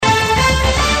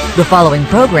The following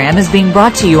program is being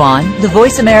brought to you on the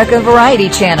Voice America Variety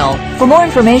Channel. For more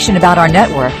information about our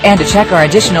network and to check our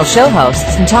additional show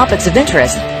hosts and topics of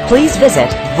interest, please visit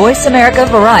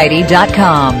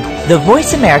voiceamericavariety.com. The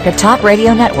Voice America Talk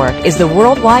Radio Network is the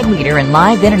worldwide leader in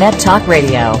live Internet talk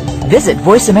radio. Visit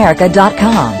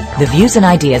voiceamerica.com. The views and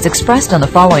ideas expressed on the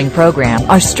following program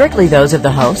are strictly those of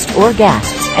the host or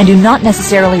guests and do not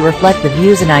necessarily reflect the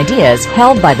views and ideas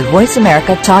held by the Voice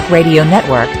America Talk Radio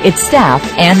Network, its staff,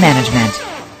 and management.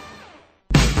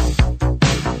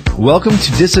 Welcome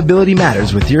to Disability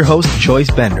Matters with your host, Joyce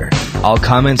Bender. All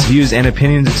comments, views, and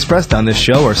opinions expressed on this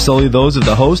show are solely those of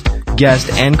the host, guest,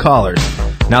 and callers.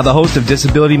 Now the host of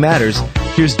Disability Matters,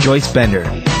 here's Joyce Bender.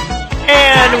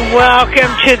 And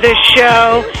welcome to the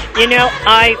show. You know,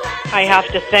 I have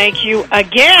to thank you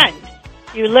again.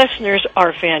 You listeners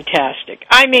are fantastic.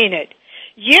 I mean it.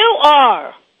 You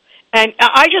are. And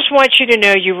I just want you to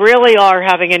know you really are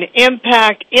having an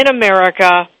impact in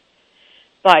America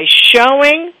by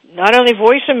showing not only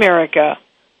Voice America,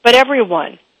 but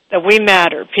everyone that we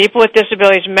matter. People with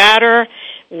disabilities matter.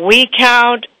 We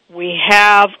count. We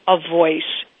have a voice.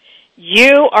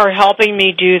 You are helping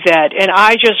me do that, and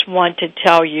I just want to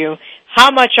tell you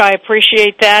how much I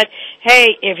appreciate that.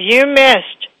 Hey, if you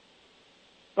missed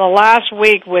the last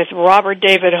week with Robert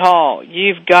David Hall,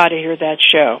 you've got to hear that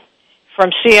show.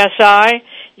 From CSI,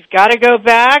 you've got to go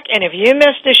back, and if you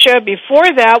missed the show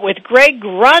before that with Greg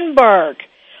Grunberg,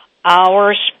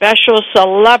 our special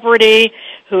celebrity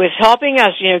who is helping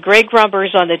us, you know, Greg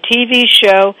Grunberg's on the TV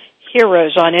show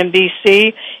Heroes on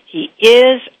NBC. He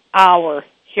is our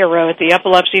hero at the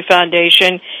Epilepsy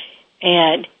Foundation,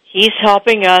 and he's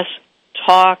helping us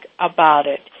talk about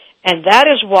it. And that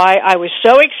is why I was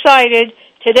so excited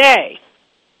today,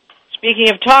 speaking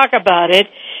of talk about it,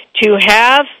 to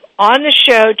have on the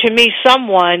show to me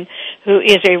someone who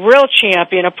is a real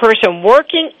champion, a person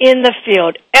working in the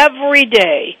field every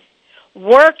day,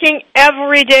 working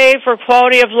every day for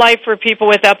quality of life for people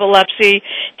with epilepsy.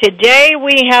 Today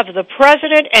we have the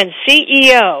president and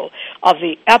CEO of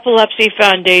the Epilepsy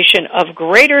Foundation of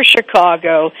Greater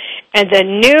Chicago and the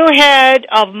new head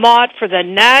of MOT for the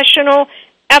National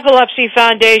Epilepsy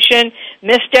Foundation,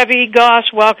 Miss Debbie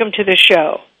Goss. Welcome to the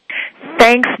show.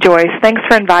 Thanks, Joyce. Thanks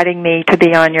for inviting me to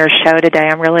be on your show today.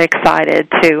 I'm really excited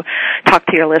to talk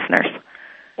to your listeners.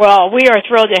 Well, we are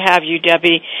thrilled to have you,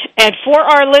 Debbie. And for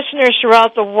our listeners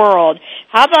throughout the world,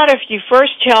 how about if you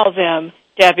first tell them,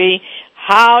 Debbie,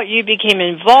 how you became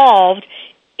involved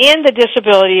in the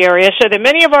disability area so that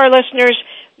many of our listeners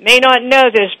may not know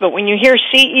this, but when you hear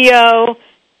CEO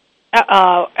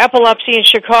Epilepsy in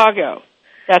Chicago,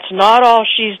 that's not all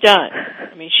she's done.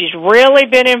 I mean, she's really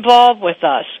been involved with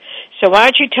us. So why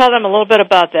don't you tell them a little bit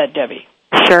about that, Debbie?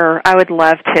 Sure, I would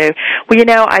love to. Well, you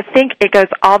know, I think it goes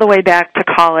all the way back to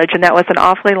college, and that was an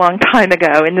awfully long time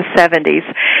ago in the 70s.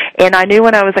 And I knew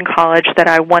when I was in college that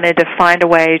I wanted to find a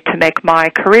way to make my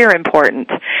career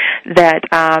important, that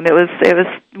it was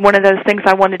one of those things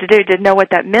I wanted to do. Didn't know what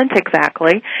that meant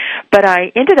exactly, but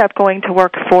I ended up going to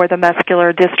work for the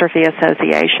Muscular Dystrophy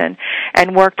Association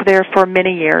and worked there for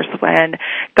many years and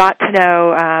got to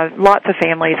know lots of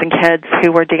families and kids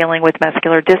who were dealing with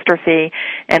muscular dystrophy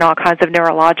and all kinds of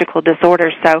neurological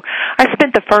disorders. So I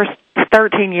spent the first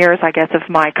 13 years, I guess, of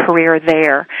my career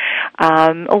there.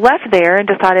 Left there and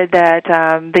decided that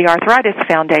the Arthritis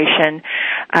Foundation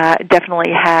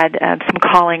definitely had some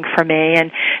calling for me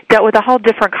and dealt with a whole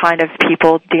different kind of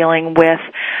people dealing with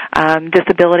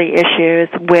disability issues,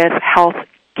 with health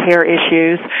care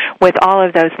issues, with all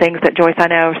of those things that, Joyce, I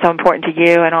know are so important to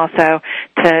you and also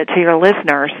to your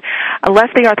listeners. I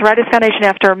left the Arthritis Foundation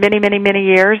after many, many, many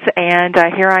years, and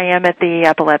here I am at the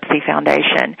Epilepsy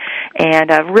Foundation.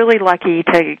 And really lucky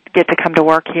to get to come to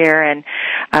work here and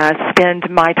spend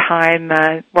my time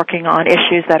working on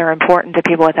issues that are important to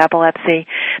people with epilepsy,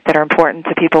 that are important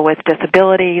to people with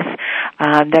disabilities,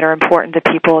 that are important to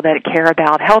people that care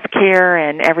about health care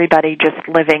and everybody just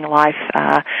living life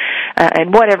in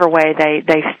whatever way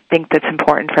they think that's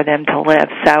important for them to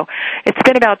live. So it's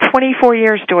been about 24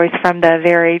 years, Joyce, from the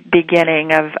very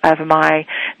beginning of my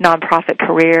nonprofit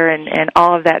career and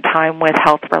all of that time with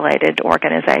health-related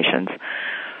organizations.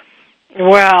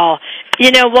 Well,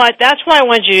 you know what? That's why I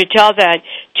wanted you to tell that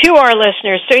to our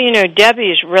listeners. So, you know,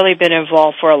 Debbie's really been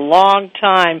involved for a long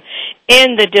time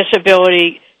in the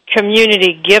disability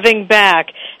community, giving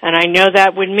back, and I know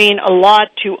that would mean a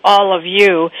lot to all of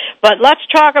you. But let's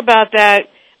talk about that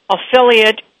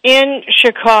affiliate in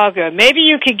Chicago. Maybe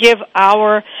you could give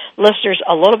our listeners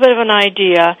a little bit of an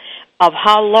idea of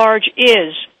how large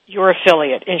is your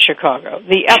affiliate in Chicago,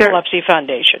 the Epilepsy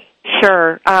Foundation.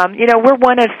 Sure. We're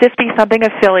one of 50-something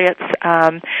affiliates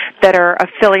that are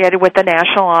affiliated with the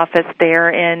national office there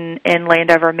in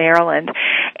Landover, Maryland.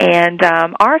 And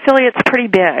our affiliate's pretty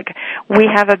big. We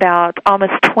have about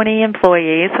almost 20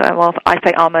 employees. Well, I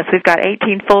say almost. We've got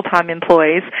 18 full-time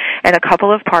employees and a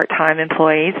couple of part-time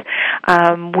employees.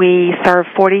 We serve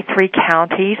 43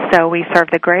 counties, so we serve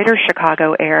the greater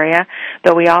Chicago area,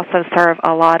 but we also serve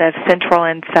a lot of central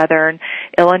and southern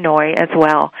Illinois as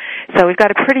well. So we've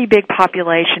got a pretty big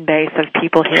population base of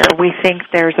people here. We think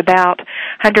there's about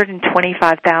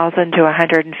 125,000 to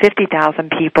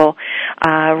 150,000 people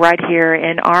right here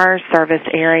in our service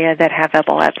area that have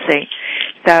epilepsy.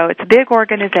 So it's a big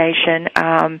organization.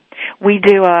 We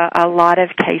do a lot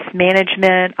of case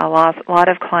management, a lot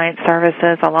of client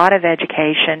services, a lot of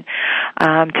education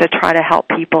to try to help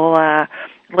people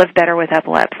live better with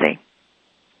epilepsy.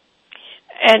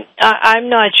 And I'm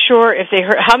not sure if they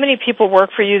heard. How many people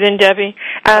work for you then, Debbie?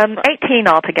 18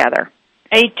 altogether.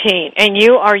 18. And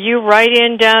are you right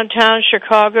in downtown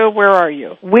Chicago? Where are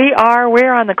you?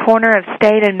 We're on the corner of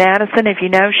State and Madison. If you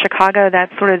know Chicago,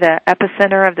 that's sort of the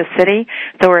epicenter of the city.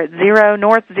 So we're at 0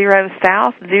 north, 0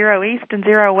 south, 0 east, and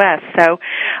 0 west. So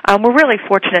we're really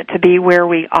fortunate to be where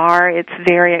we are. It's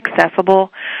very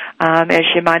accessible. As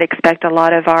you might expect, a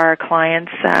lot of our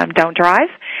clients don't drive.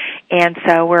 And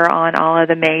so we're on all of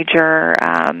the major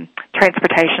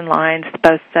transportation lines,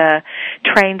 both the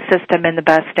train system and the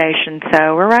bus station.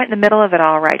 So we're right in the middle of it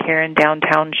all right here in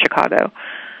downtown Chicago.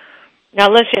 Now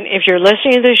listen, if you're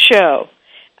listening to this show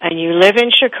and you live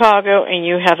in Chicago and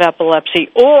you have epilepsy,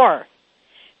 or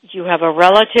you have a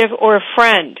relative or a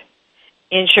friend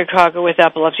in Chicago with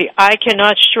epilepsy, I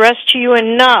cannot stress to you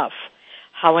enough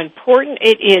how important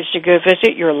it is to go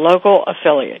visit your local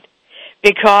affiliate,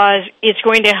 because it's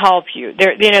going to help you.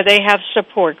 They have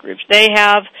support groups. They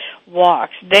have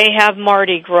walks. They have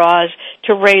Mardi Gras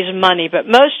to raise money. But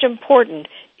most important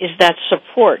is that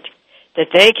support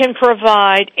that they can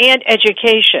provide, and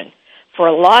education for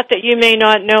a lot that you may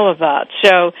not know about.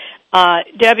 So,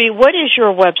 Debbie, what is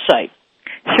your website?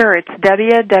 Sure, it's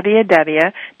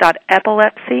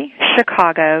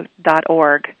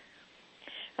www.epilepsychicago.org.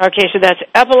 Okay, so that's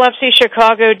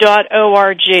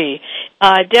epilepsychicago.org.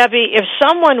 Debbie, if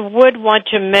someone would want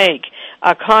to make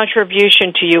a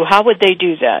contribution to you, how would they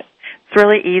do that? It's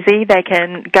really easy. They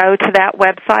can go to that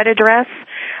website address,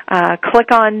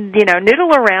 click on,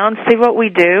 noodle around, see what we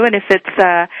do, and if it's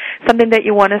something that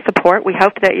you want to support, we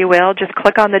hope that you will, just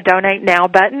click on the Donate Now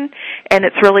button, and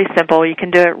it's really simple. You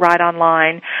can do it right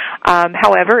online.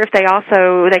 However, they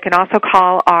can also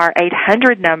call our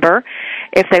 800 number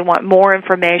if they want more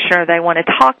information or they want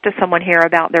to talk to someone here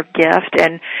about their gift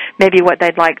and maybe what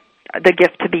they'd like the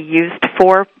gift to be used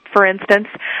for instance,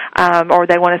 or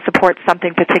they want to support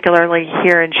something particularly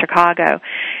here in Chicago.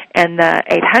 And the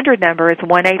 800 number is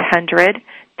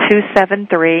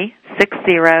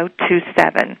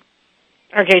 1-800-273-6027.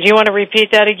 Okay, do you want to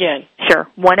repeat that again? Sure,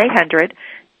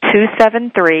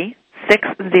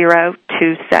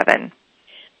 1-800-273-6027.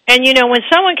 And, when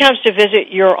someone comes to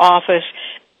visit your office,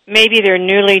 maybe they're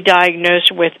newly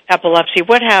diagnosed with epilepsy,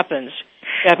 what happens?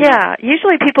 Debbie? Yeah,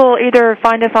 usually people either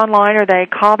find us online or they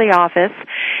call the office.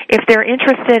 If they're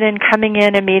interested in coming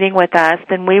in and meeting with us,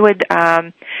 then we would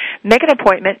make an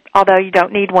appointment, although you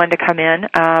don't need one to come in.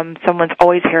 Someone's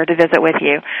always here to visit with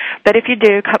you. But if you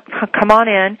do, come on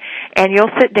in, and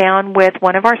you'll sit down with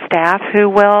one of our staff who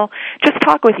will just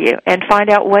talk with you and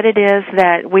find out what it is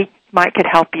that we could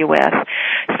help you with.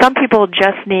 Some people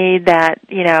just need that,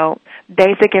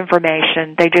 basic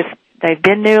information. They've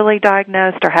been newly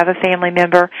diagnosed or have a family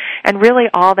member, and really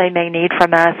all they may need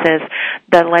from us is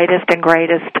the latest and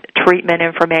greatest treatment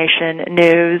information,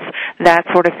 news, that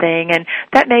sort of thing, and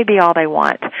that may be all they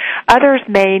want. Others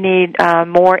may need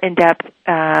more in-depth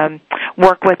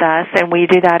work with us, and we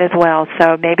do that as well.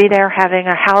 So maybe they're having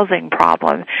a housing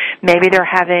problem. Maybe they're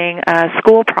having a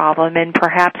school problem and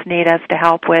perhaps need us to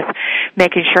help with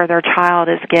making sure their child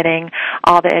is getting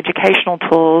all the educational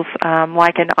tools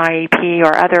like an IEP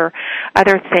or other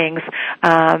things.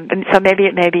 And so maybe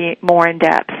it may be more in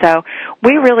depth. So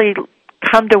we really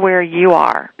come to where you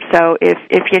are. So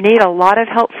if you need a lot of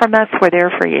help from us, we're there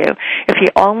for you. If you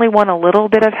only want a little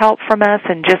bit of help from us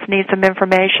and just need some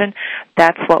information,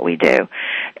 that's what we do.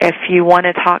 If you want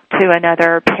to talk to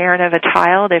another parent of a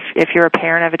child, if you're a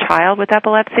parent of a child with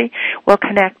epilepsy, we'll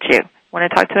connect you. want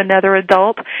to talk to another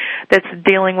adult that's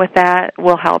dealing with that,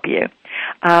 we'll help you.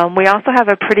 We also have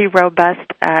a pretty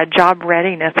robust job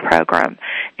readiness program,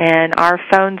 and our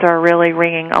phones are really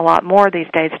ringing a lot more these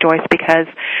days, Joyce, because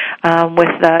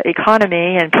with the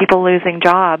economy and people losing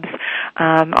jobs,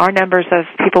 our numbers of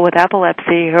people with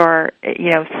epilepsy who are,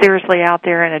 seriously out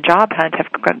there in a job hunt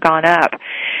have gone up.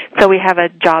 So we have a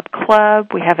job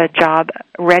club, we have a job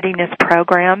readiness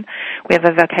program, we have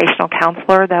a vocational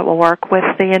counselor that will work with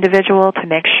the individual to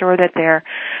make sure that their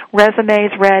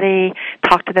resume's ready,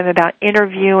 talk to them about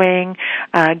interviewing,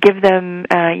 give them,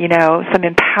 some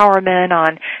empowerment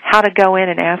on how to go in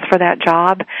and ask for that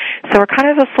job. So we're kind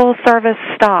of a full-service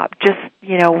stop. Just,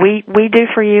 we do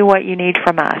for you what you need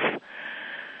from us.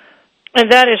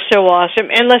 And that is so awesome.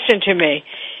 And listen to me.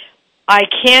 I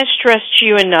can't stress to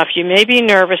you enough. You may be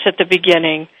nervous at the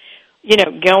beginning,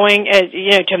 going,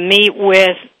 to meet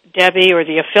with Debbie or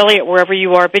the affiliate wherever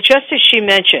you are. But just as she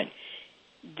mentioned,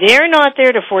 they're not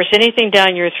there to force anything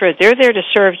down your throat. They're there to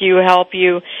serve you, help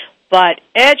you. But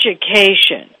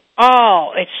education,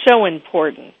 it's so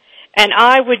important. And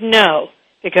I would know,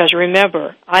 because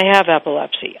remember, I have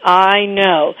epilepsy. I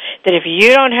know that if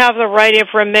you don't have the right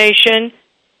information,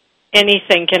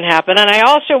 anything can happen. And I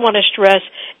also want to stress,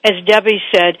 as Debbie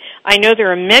said, I know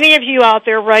there are many of you out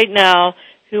there right now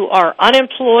who are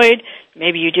unemployed.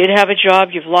 Maybe you did have a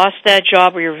job, you've lost that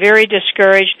job, or you're very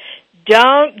discouraged.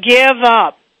 Don't give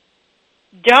up.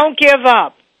 Don't give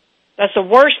up. That's the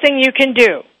worst thing you can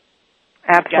do.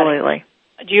 Absolutely.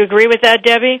 Do you agree with that,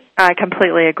 Debbie? I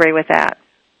completely agree with that.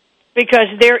 Because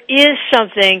there is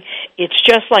something, it's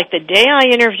just like the day I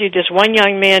interviewed this one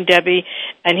young man, Debbie,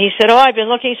 and he said, I've been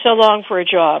looking so long for a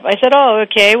job. I said,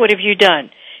 okay, what have you done?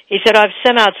 He said, I've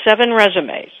sent out 7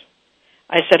 resumes.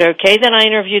 I said, okay. Then I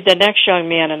interviewed the next young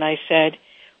man, and I said,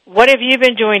 what have you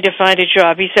been doing to find a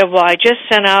job? He said, well, I just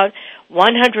sent out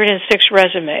 106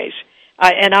 resumes.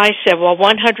 And I said, well,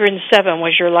 107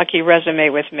 was your lucky resume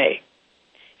with me.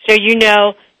 So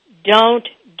don't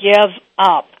give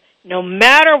up. No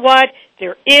matter what,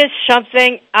 there is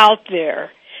something out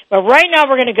there. But right now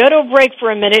we're going to go to a break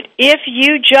for a minute. If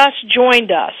you just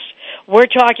joined us, we're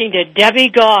talking to Debbie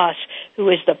Goss, who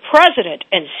is the president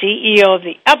and CEO of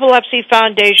the Epilepsy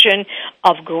Foundation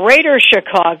of Greater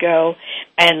Chicago.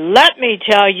 And let me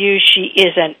tell you, she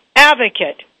is an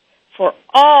advocate for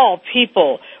all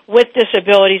people with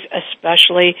disabilities,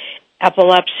 especially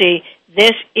epilepsy.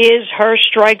 This is her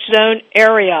strike zone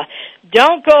area.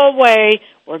 Don't go away.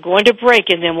 We're going to break,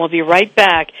 and then we'll be right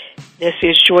back. This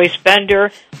is Joyce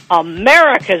Bender,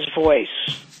 America's Voice,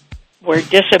 where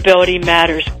disability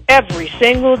matters every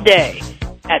single day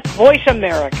at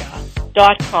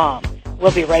voiceamerica.com.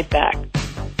 We'll be right back.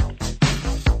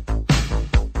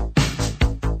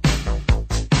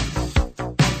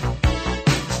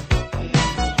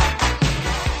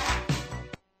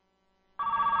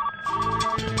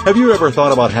 Have you ever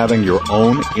thought about having your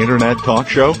own internet talk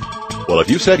show? Well, if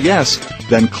you said yes,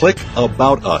 then click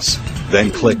About Us.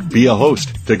 Then click Be a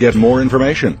Host to get more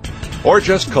information. Or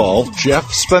just call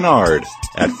Jeff Spinard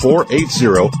at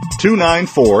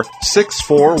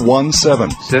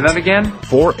 480-294-6417. Say that again?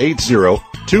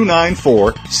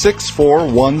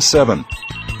 480-294-6417.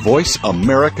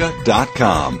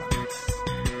 VoiceAmerica.com.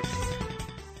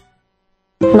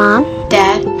 Mom?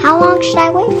 Dad? How long should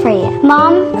I wait for you?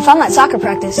 Mom? If I'm at soccer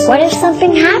practice. What if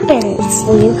something happens?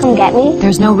 Will you come get me?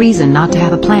 There's no reason not to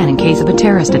have a plan in case of a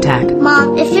terrorist attack.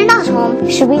 Mom, if you're not home,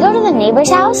 should we go to the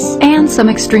neighbor's house? And some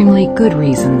extremely good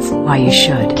reasons why you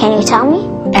should. Can you tell me?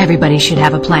 Everybody should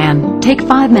have a plan. Take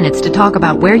 5 minutes to talk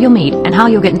about where you'll meet and how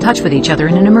you'll get in touch with each other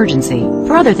in an emergency.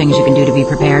 For other things you can do to be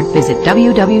prepared, visit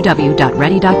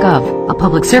www.ready.gov. A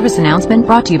public service announcement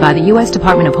brought to you by the U.S.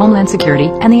 Department of Homeland Security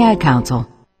and the Ad Council.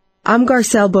 I'm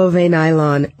Garcelle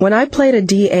Beauvais-Nylon. When I played a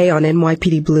DA on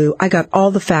NYPD Blue, I got all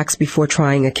the facts before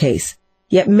trying a case.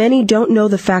 Yet many don't know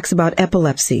the facts about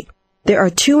epilepsy. There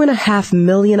are 2.5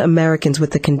 million Americans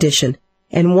with the condition,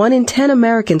 and 1 in 10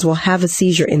 Americans will have a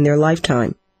seizure in their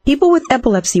lifetime. People with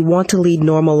epilepsy want to lead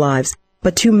normal lives,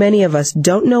 but too many of us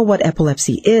don't know what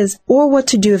epilepsy is or what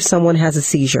to do if someone has a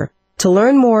seizure. To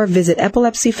learn more, visit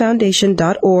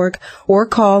epilepsyfoundation.org or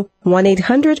call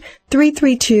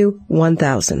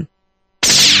 1-800-332-1000.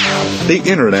 The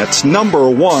Internet's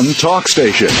 #1 talk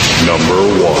station.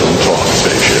 #1 talk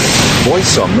station.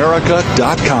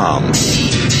 VoiceAmerica.com.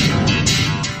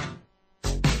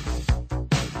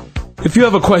 If you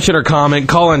have a question or comment,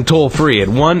 call in toll-free at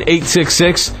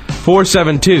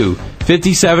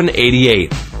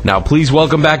 1-866-472-5788. Now, please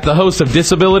welcome back the host of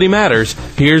Disability Matters.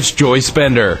 Here's Joyce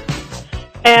Bender.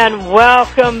 And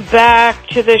welcome back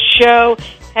to the show.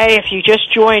 Hey, if you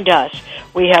just joined us,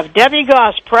 We have Debbie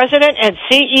Goss, President and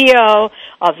CEO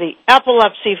of the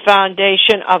Epilepsy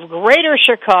Foundation of Greater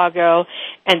Chicago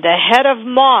and the head of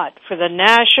MOT for the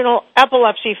National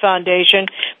Epilepsy Foundation.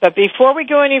 But before we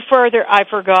go any further, I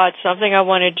forgot something I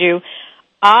want to do.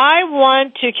 I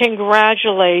want to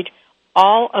congratulate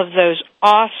all of those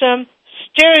awesome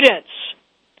students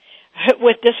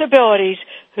with disabilities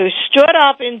who stood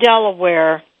up in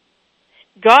Delaware,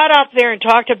 got up there and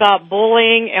talked about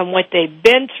bullying and what they've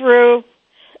been through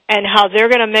and how they're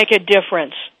going to make a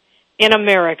difference in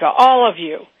America, all of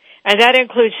you. And that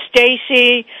includes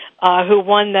Stacy, who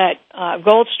won that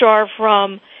Gold Star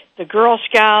from the Girl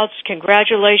Scouts.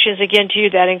 Congratulations again to you.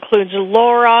 That includes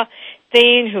Laura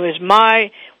Thien, who is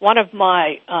one of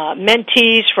my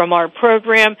mentees from our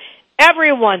program.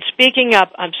 Everyone speaking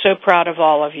up. I'm so proud of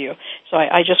all of you. So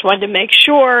I just wanted to make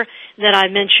sure that I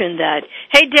mentioned that.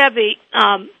 Hey, Debbie,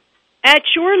 at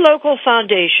your local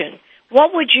foundation,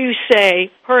 what would you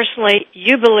say, personally,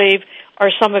 you believe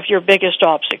are some of your biggest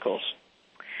obstacles?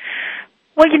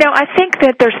 Well, I think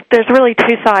that there's really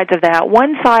two sides of that.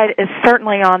 One side is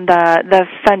certainly on the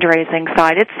fundraising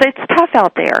side. It's tough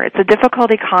out there. It's a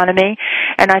difficult economy,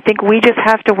 and I think we just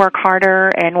have to work harder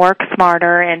and work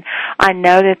smarter. And I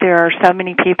know that there are so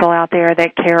many people out there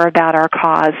that care about our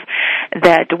cause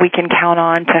that we can count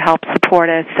on to help support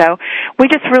us. So we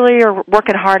just really are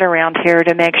working hard around here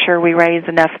to make sure we raise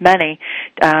enough money,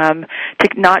 to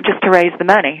not just to raise the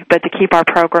money, but to keep our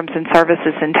programs and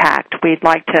services intact. We'd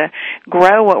like to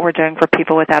grow what we're doing for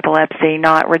people with epilepsy,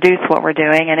 not reduce what we're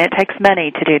doing, and it takes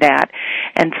money to do that.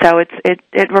 And so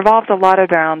it revolves a lot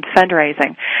around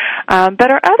fundraising. But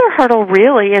our other hurdle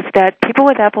really is that people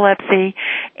with epilepsy,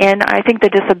 and I think the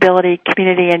disability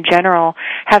community in general,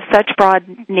 have such broad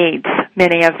needs,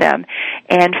 many of them.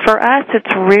 And for us,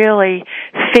 it's really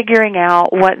figuring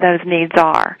out what those needs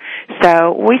are.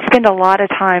 So we spend a lot of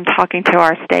time talking to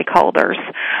our stakeholders,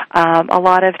 a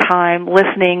lot of time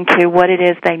listening to what it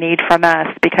is they need from us,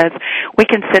 because we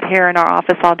can sit here in our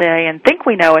office all day and think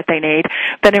we know what they need,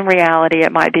 but in reality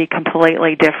it might be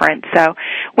completely different. So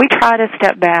we try to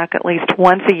step back at least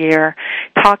once a year,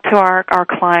 talk to our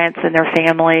clients and their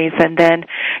families, and then,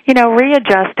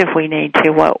 readjust if we need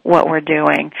to what we're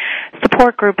doing.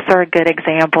 Support groups are a good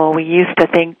example. We used to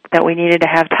think that we needed to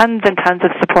have tons and tons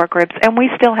of support groups, and we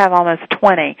still have almost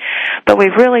 20. But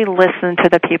we've really listened to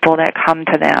the people that come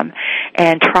to them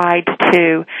and tried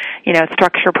to,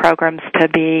 structure programs to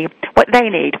be what they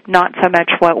need, not so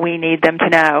much what we need them to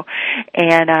know.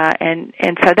 And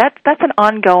so that's an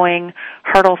ongoing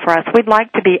hurdle for us. We'd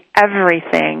like to be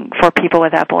everything for people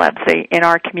with epilepsy in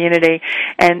our community,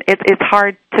 and it's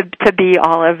hard to be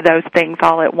all of those things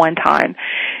all at one time.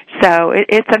 So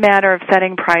it's a matter of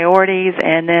setting priorities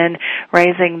and then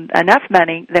raising enough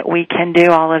money that we can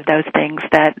do all of those things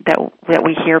that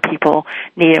we hear people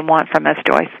need and want from us,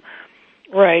 Joyce.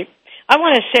 Right. I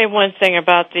want to say one thing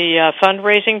about the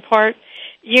fundraising part.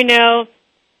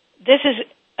 This is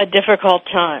a difficult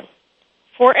time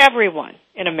for everyone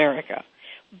in America.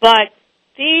 But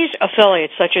these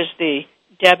affiliates, such as the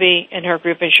Debbie and her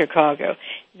group in Chicago,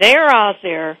 they are out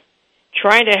there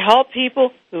trying to help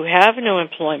people who have no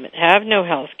employment, have no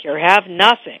health care, have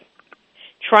nothing,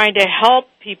 trying to help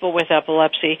people with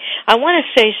epilepsy. I want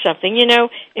to say something.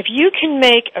 If you can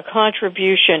make a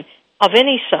contribution of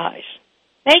any size,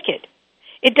 make it.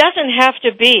 It doesn't have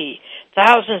to be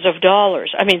thousands of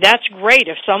dollars. I mean, that's great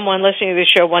if someone listening to the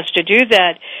show wants to do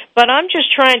that. But I'm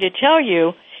just trying to tell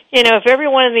you, if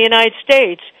everyone in the United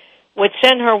States would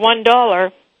send her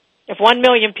 $1, if 1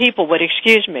 million people would,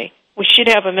 we should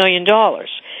have $1 million.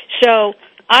 So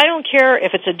I don't care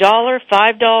if it's $1,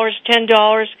 $5,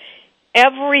 $10,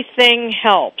 everything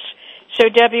helps. So,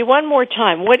 Debbie, one more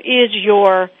time, what is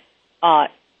your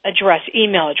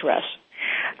email address?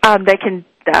 They can.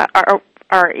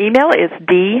 Our email is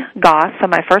dgoss, so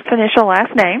my first initial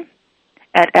last name,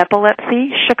 at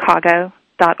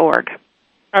epilepsychicago.org.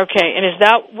 Okay, and is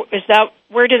that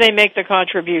where do they make the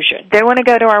contribution? They want to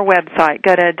go to our website.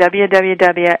 Go to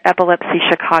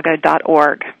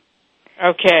www.epilepsychicago.org.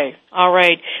 Okay, all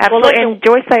right. Absolutely. Well, and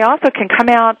Joyce, they also can come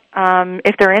out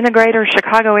if they're in the greater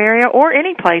Chicago area or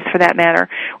any place for that matter.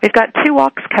 We've got 2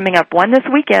 walks coming up, one this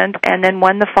weekend and then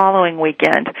one the following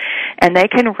weekend. And they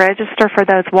can register for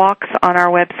those walks on our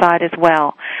website as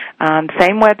well.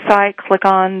 Same website, click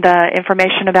on the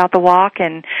information about the walk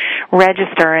and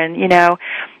register. And,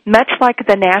 much like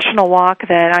the national walk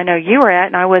that I know you were at,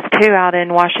 and I was too, out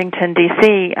in Washington,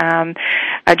 D.C.,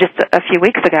 just a few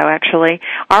weeks ago, actually,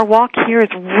 our walk here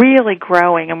is really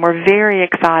growing, and we're very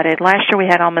excited. Last year we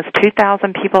had almost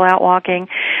 2,000 people out walking.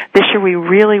 This year we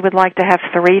really would like to have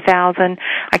 3,000.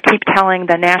 I keep telling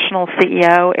the national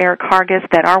CEO, Eric Hargis,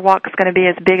 that our walk is going to be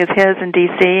as big as his in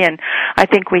D.C., and I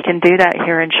think we can do that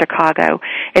here in Chicago.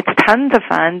 It's tons of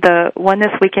fun. The one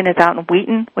this weekend is out in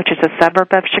Wheaton, which is a suburb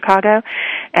of Chicago,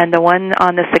 and the one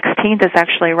on the 16th is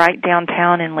actually right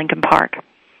downtown in Lincoln Park.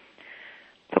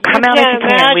 So come out if you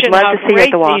can. We'd love to see you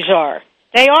at the walk. These are.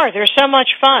 They are. They're so much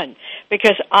fun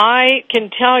because I can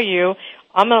tell you,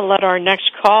 I'm going to let our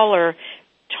next caller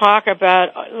talk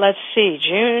about, let's see,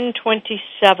 June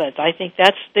 27th. I think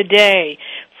that's the day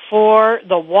for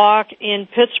the walk in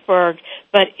Pittsburgh,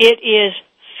 but it is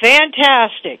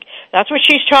fantastic. That's what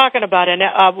she's talking about. And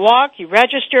a walk, you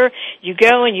register, you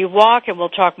go and you walk, and we'll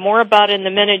talk more about it in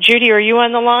a minute. Judy, are you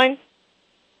on the line?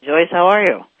 Joyce, how are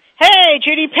you? Hey,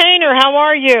 Judy Painter, how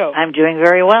are you? I'm doing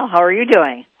very well. How are you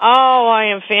doing? Oh,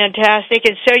 I am fantastic.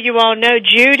 And so you all know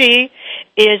Judy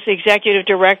is Executive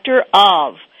Director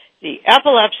of the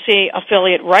Epilepsy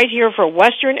Affiliate right here for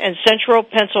Western and Central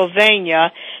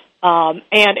Pennsylvania.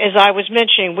 And as I was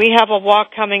mentioning, we have a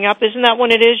walk coming up. Isn't that when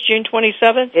it is, June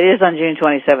 27th? It is on June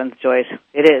 27th, Joyce.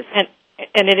 It is.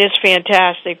 And it is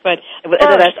fantastic. But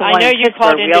first, I know you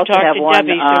called in to talk to Debbie. We also have one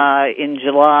in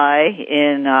July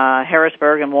in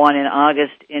Harrisburg and one in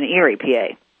August in Erie,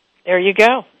 PA. There you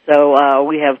go. So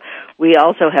we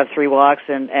also have 3 walks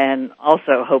and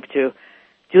also hope to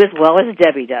do as well as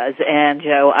Debbie does. And,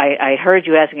 I heard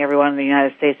you asking everyone in the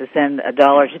United States to send $1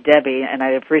 to Debbie, and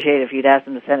I'd appreciate it if you'd ask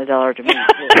them to send $1 to me.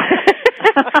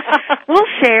 We'll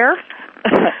share.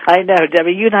 I know,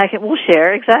 Debbie, you and I we'll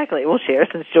share, exactly. We'll share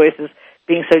since Joyce is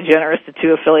being so generous to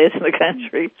 2 affiliates in the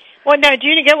country. Well, now, do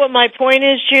you get what my point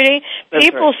is, Judy? That's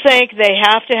People think they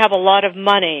have to have a lot of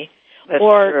money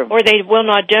or they will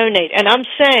not donate. And I'm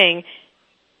saying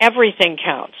everything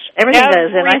counts. Everything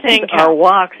does, and I think our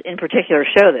walks in particular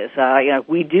show this.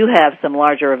 We do have some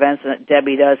larger events that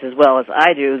Debbie does as well as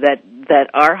I do that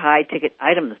are high-ticket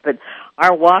items, but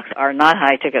our walks are not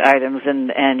high-ticket items,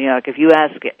 and if you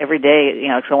ask every day,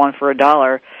 someone for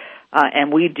 $1,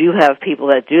 and we do have people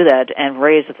that do that and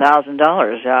raise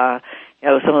 $1,000.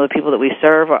 Some of the people that we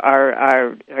serve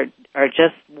are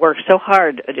just work so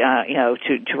hard,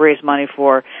 to raise money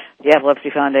for the Epilepsy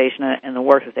Foundation and the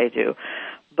work that they do.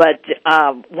 But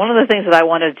one of the things that I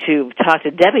wanted to talk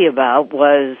to Debbie about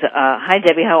was, hi,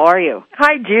 Debbie, how are you?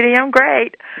 Hi, Judy, I'm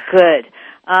great. Good.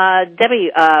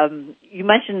 Debbie, you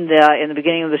mentioned in the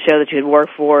beginning of the show that you had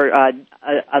worked for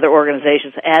other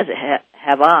organizations, as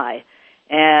have I.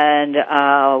 And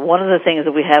one of the things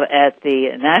that we have at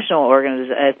the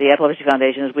at the Epilepsy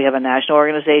Foundation is we have a national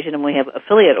organization and we have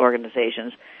affiliate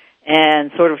organizations.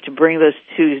 And sort of to bring those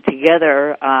two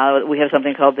together, we have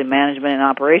something called the Management and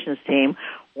Operations Team,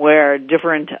 where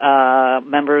different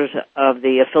members of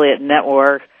the affiliate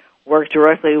network work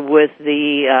directly with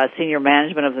the senior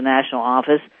management of the national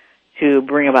office to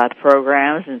bring about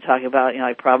programs and talk about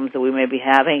problems that we may be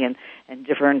having and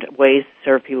different ways to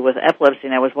serve people with epilepsy.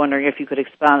 And I was wondering if you could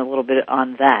expound a little bit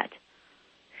on that.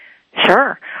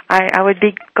 Sure, I would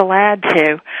be glad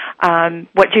to.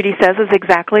 What Judy says is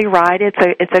exactly right.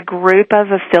 It's a group of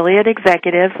affiliate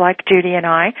executives like Judy and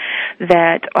I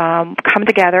that come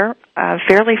together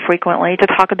fairly frequently to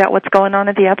talk about what's going on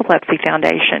at the Epilepsy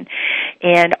Foundation.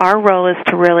 And our role is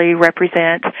to really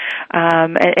represent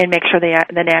and make sure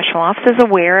the national office is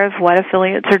aware of what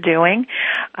affiliates are doing,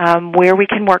 where we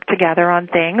can work together on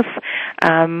things,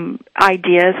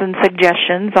 ideas and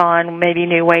suggestions on maybe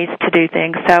new ways to do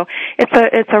things. So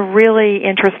it's a really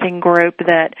interesting group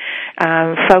that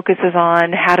focuses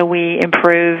on how do we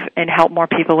improve and help more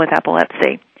people with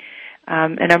epilepsy.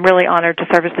 And I'm really honored to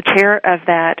serve as the chair of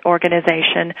that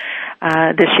organization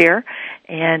this year,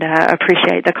 and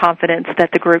appreciate the confidence that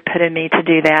the group put in me to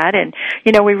do that. And,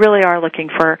 we really are looking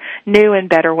for new and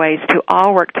better ways to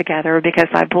all work together, because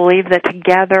I believe that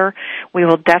together we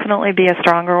will definitely be a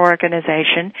stronger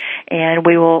organization, and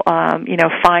we will,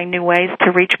 find new ways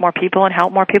to reach more people and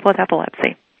help more people with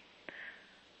epilepsy.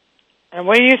 And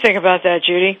what do you think about that,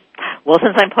 Judy? Well,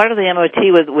 since I'm part of the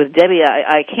MOT with Debbie,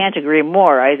 I can't agree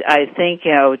more. I think,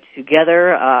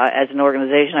 together as an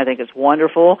organization, I think it's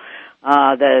wonderful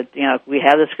that, we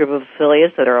have this group of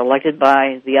affiliates that are elected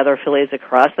by the other affiliates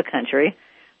across the country.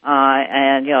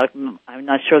 And, I'm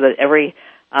not sure that every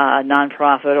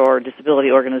nonprofit or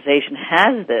disability organization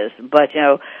has this, but,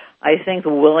 I think the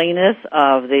willingness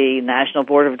of the National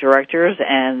Board of Directors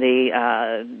and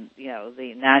the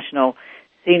national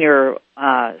senior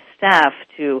staff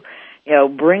to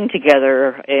bring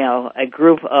together, a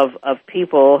group of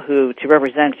people who to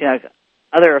represent,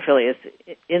 other affiliates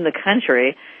in the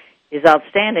country is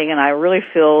outstanding. And I really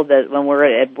feel that when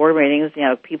we're at board meetings,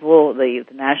 people, the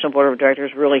National Board of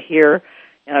Directors really hear,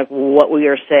 what we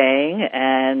are saying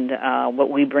and what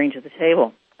we bring to the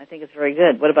table. I think it's very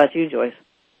good. What about you, Joyce?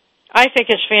 I think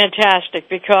it's fantastic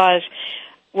because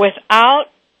without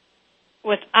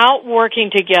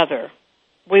working together,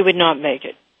 we would not make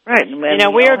it. Right.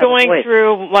 We are going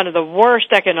through one of the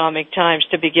worst economic times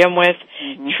to begin with.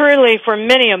 Mm-hmm. Truly, for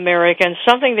many Americans,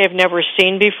 something they've never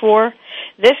seen before.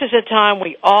 This is a time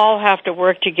we all have to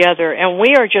work together, and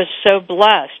we are just so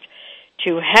blessed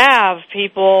to have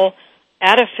people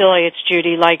at affiliates,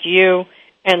 Judy, like you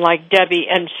and like Debbie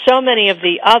and so many of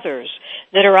the others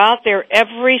that are out there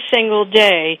every single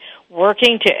day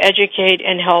working to educate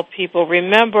and help people.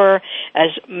 Remember,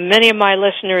 as many of my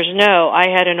listeners know, I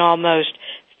had an almost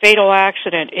fatal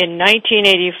accident in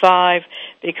 1985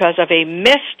 because of a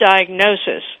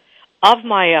misdiagnosis of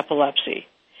my epilepsy.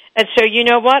 And so you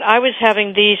know what? I was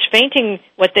having these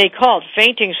what they called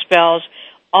fainting spells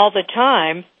all the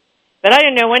time, but I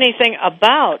didn't know anything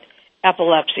about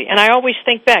epilepsy. And I always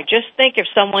think back, just think if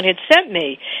someone had sent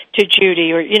me to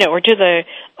Judy or to the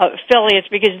affiliates,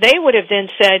 because they would have then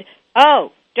said,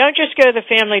 oh, don't just go to the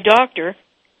family doctor,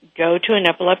 go to an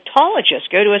epileptologist,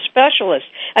 go to a specialist.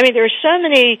 I mean, there are so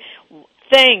many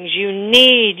things you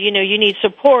need, you need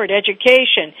support,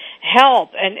 education,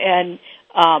 help, and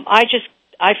I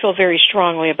feel very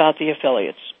strongly about the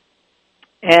affiliates.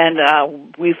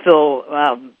 And we feel,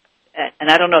 and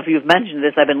I don't know if you've mentioned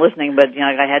this, I've been listening, but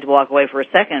I had to walk away for a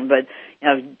second, but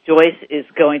Joyce is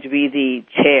going to be the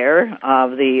chair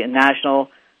of the National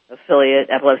Affiliate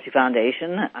Epilepsy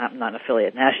Foundation, not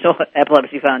affiliate, National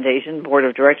Epilepsy Foundation Board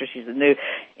of Directors. She's the new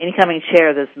incoming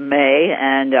chair this May,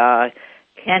 and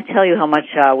can't tell you how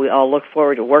much we all look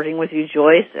forward to working with you,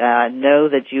 Joyce. Know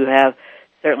that you have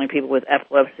certainly people with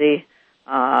epilepsy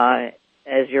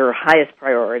as your highest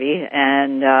priority,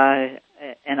 and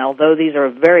although these are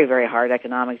very, very hard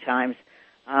economic times,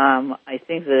 I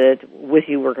think that with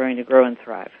you we're going to grow and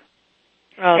thrive.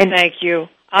 Oh, thank you.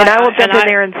 And I will jump in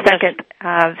there and second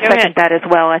that as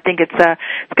well. I think it's going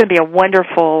to be a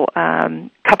wonderful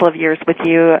couple of years with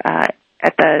you at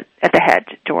the head,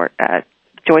 Joyce.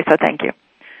 So thank you.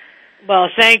 Well,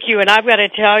 thank you, and I've got to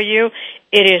tell you,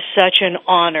 it is such an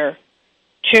honor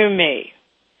to me.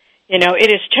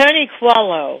 It is Tony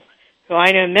Quello, who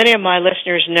I know many of my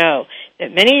listeners know,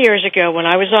 that many years ago when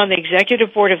I was on the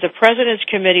executive board of the President's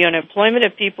Committee on Employment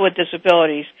of People with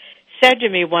Disabilities, said to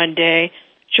me one day,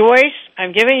 Joyce,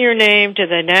 I'm giving your name to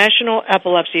the National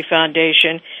Epilepsy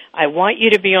Foundation. I want you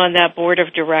to be on that board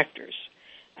of directors.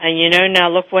 And now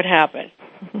look what happened.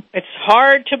 It's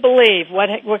hard to believe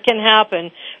what can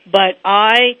happen, but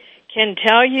I can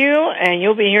tell you, and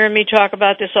you'll be hearing me talk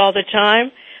about this all the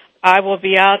time, I will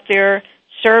be out there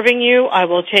serving you. I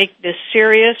will take this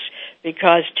serious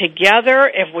because together,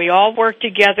 if we all work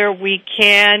together, we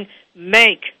can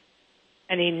make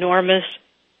an enormous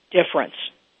difference.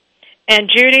 And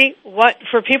Judy,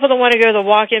 for people that want to go to the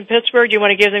walk-in Pittsburgh, do you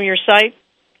want to give them your site?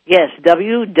 Yes,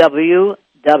 www.E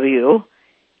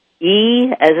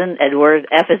as in Edward,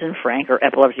 F as in Frank, or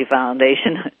Epilepsy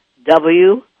Foundation,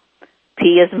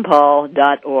 WP as in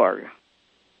Paul.org.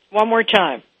 One more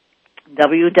time.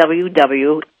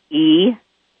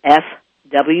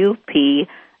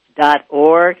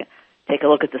 www.efwp.org. Take a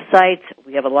look at the site.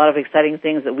 We have a lot of exciting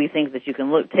things that we think that you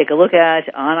can take a look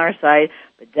at on our site,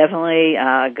 but definitely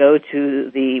go to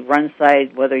the run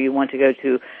site, whether you want to go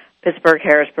to Pittsburgh,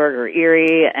 Harrisburg, or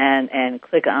Erie, and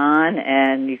click on,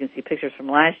 and you can see pictures from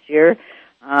last year.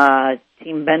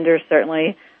 Team Bender,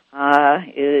 certainly.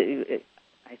 I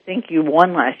think you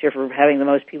won last year for having the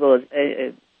most people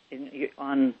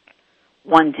on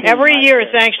one team. Every year,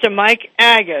 thanks to Mike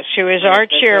Agus, who is our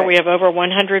chair, right. We have over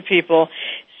 100 people.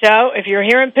 So if you're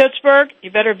here in Pittsburgh, you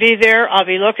better be there. I'll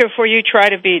be looking for you. Try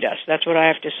to beat us. That's what I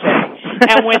have to say.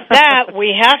 And with that,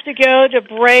 we have to go to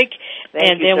break,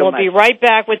 and then we'll be right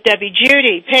back with Debbie.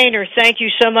 Judy Painter, thank you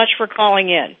so much for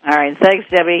calling in. All right. Thanks,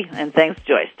 Debbie, and thanks,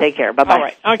 Joyce. Take care. Bye-bye. All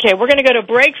right. Okay, we're going to go to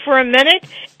break for a minute.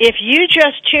 If you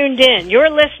just tuned in, you're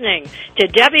listening to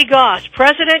Debbie Goss,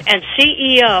 President and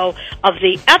CEO of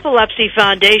the Epilepsy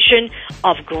Foundation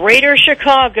of Greater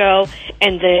Chicago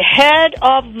and the head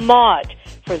of MAUD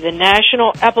for the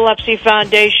National Epilepsy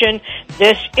Foundation.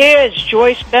 This is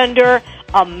Joyce Bender,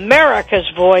 America's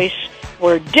Voice,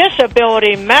 where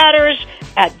disability matters,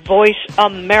 at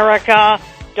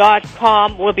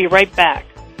voiceamerica.com. We'll be right back.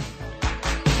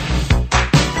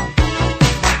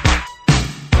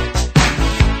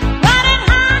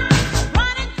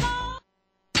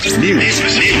 news,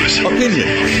 opinion.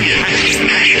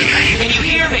 Can you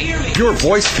hear me? Your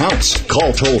voice counts.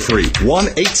 Call toll-free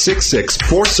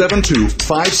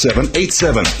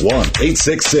 1-866-472-5787.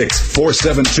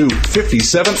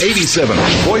 1-866-472-5787.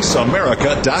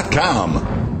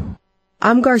 VoiceAmerica.com.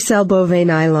 I'm Garcelle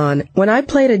Beauvais-Nylon. When I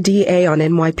played a DA on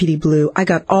NYPD Blue, I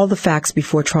got all the facts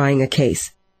before trying a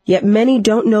case. Yet many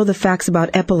don't know the facts about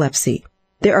epilepsy.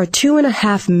 There are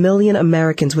 2.5 million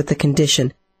Americans with the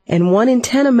condition, and 1 in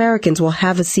 10 Americans will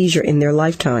have a seizure in their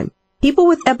lifetime. People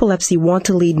with epilepsy want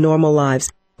to lead normal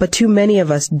lives, but too many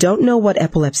of us don't know what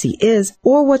epilepsy is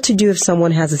or what to do if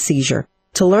someone has a seizure.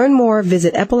 To learn more,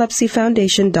 visit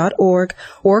epilepsyfoundation.org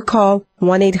or call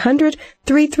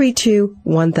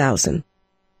 1-800-332-1000.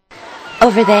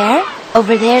 Over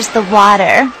there's the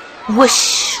water.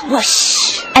 Whoosh,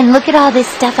 whoosh. And look at all this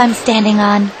stuff I'm standing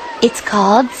on. It's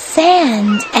called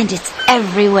sand, and it's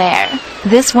everywhere.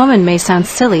 This woman may sound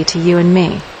silly to you and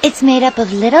me. It's made up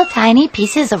of little tiny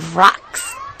pieces of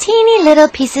rocks. Teeny little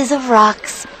pieces of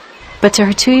rocks. But to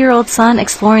her 2-year-old son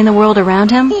exploring the world around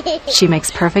him, she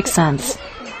makes perfect sense.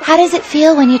 How does it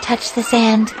feel when you touch the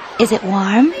sand? Is it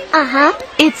warm? Uh-huh.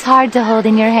 It's hard to hold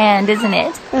in your hand, isn't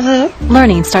it? Mm-hmm.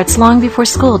 Learning starts long before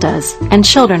school does, and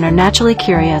children are naturally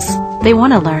curious. They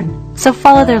want to learn, so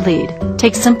follow their lead.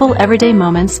 Take simple, everyday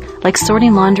moments, like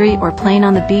sorting laundry or playing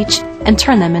on the beach, and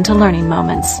turn them into learning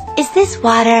moments. Is this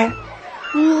water?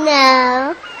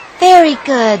 No. Very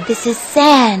good. This is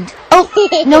sand. Oh,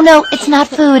 no, it's not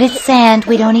food. It's sand.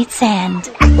 We don't eat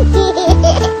sand.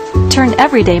 Turn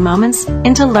everyday moments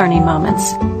into learning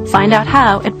moments. Find out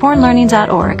how at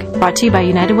bornlearning.org. Brought to you by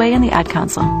United Way and the Ad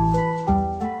Council.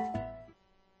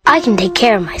 I can take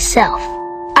care of myself.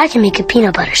 I can make a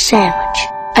peanut butter sandwich.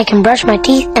 I can brush my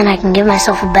teeth and I can give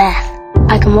myself a bath.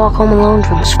 I can walk home alone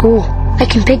from school. I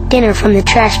can pick dinner from the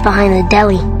trash behind the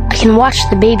deli. I can watch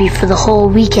the baby for the whole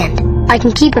weekend. I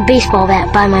can keep a baseball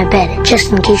bat by my bed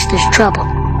just in case there's trouble.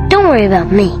 Don't worry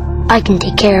about me. I can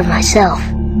take care of myself.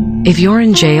 If you're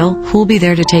in jail, who'll be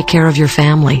there to take care of your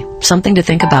family? Something to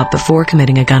think about before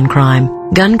committing a gun crime.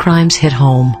 Gun crimes hit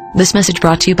home. This message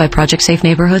brought to you by Project Safe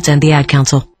Neighborhoods and the Ad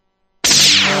Council.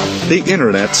 The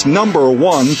Internet's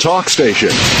 #1 talk station.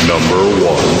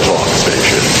 #1 talk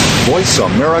station.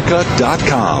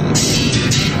 VoiceAmerica.com.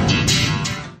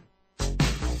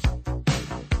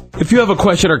 If you have a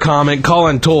question or comment, call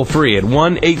in toll-free at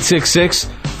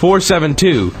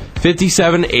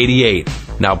 1-866-472-5788.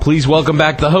 Now, please welcome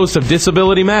back the host of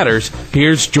Disability Matters.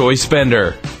 Here's Joyce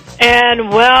Bender.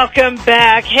 And welcome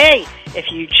back. Hey,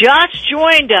 if you just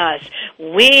joined us,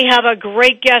 we have a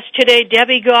great guest today,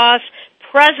 Debbie Goss,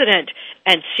 President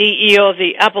and CEO of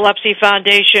the Epilepsy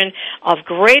Foundation of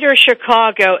Greater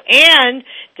Chicago and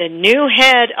the new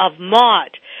head of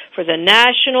MOT for the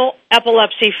National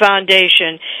Epilepsy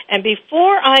Foundation. And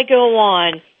before I go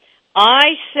on,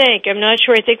 I think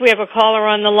we have a caller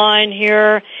on the line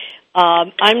here.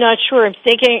 I'm not sure. I'm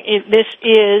thinking this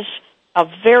is a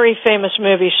very famous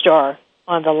movie star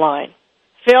on the line.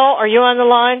 Phil, are you on the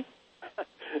line?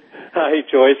 Hi,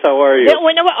 Joyce. How are you?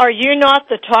 Are you not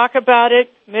the talk about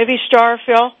it movie star,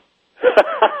 Phil?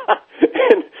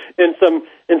 in some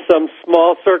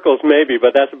small circles, maybe,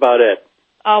 but that's about it.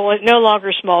 Oh, well, no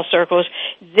longer small circles.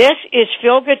 This is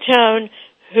Phil Gattone,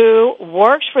 who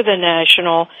works for the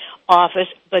national office,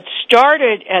 but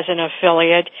started as an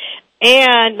affiliate.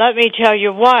 And let me tell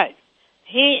you what,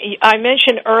 I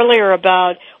mentioned earlier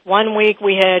about 1 week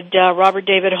we had Robert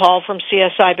David Hall from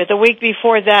CSI, but the week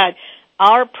before that,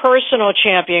 our personal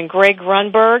champion, Greg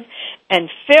Grunberg,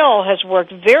 and Phil has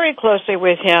worked very closely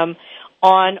with him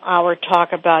on our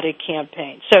Talk About It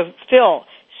campaign. So, Phil,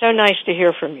 so nice to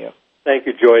hear from you. Thank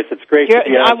you, Joyce. It's great to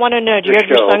be on. I want to know, do you have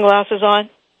your sunglasses on?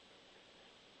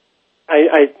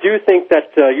 I do think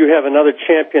that you have another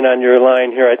champion on your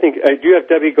line here. I think, do you have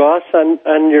Debbie Goss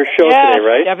on your show today,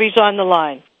 right? Debbie's on the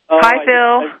line. Hi,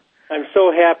 Phil. I'm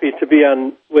so happy to be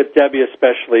on with Debbie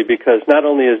especially because not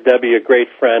only is Debbie a great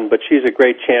friend, but she's a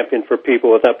great champion for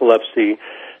people with epilepsy,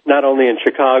 not only in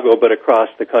Chicago but across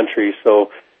the country.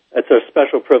 So it's a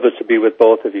special privilege to be with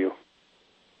both of you.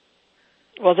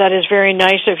 Well, that is very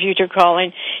nice of you to call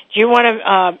in. Do you want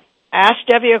to ask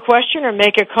Debbie a question or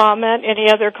make a comment?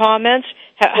 Any other comments?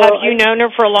 Have you known her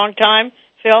for a long time,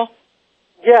 Phil?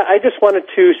 Yeah, I just wanted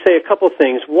to say a couple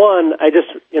things. One, I just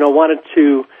wanted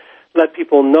to let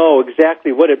people know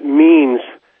exactly what it means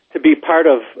to be part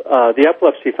of the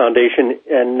Epilepsy Foundation,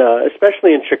 and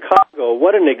especially in Chicago,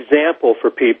 what an example for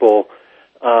people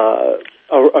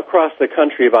across the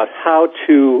country about how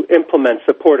to implement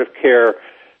supportive care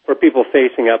for people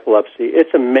facing epilepsy.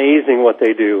 It's amazing what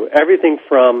they do. Everything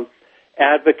from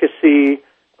advocacy,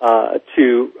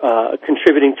 to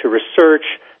contributing to research,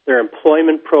 their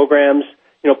employment programs.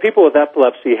 People with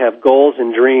epilepsy have goals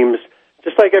and dreams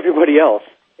just like everybody else.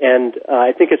 And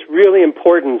I think it's really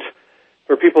important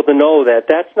for people to know that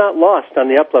that's not lost on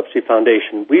the Epilepsy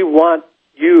Foundation. We want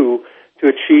you to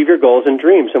achieve your goals and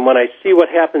dreams. And when I see what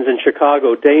happens in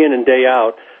Chicago day in and day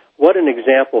out, what an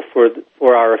example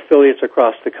for our affiliates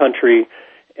across the country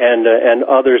and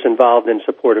others involved in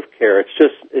supportive care.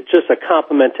 It's just a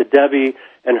compliment to Debbie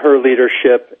and her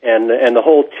leadership and the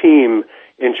whole team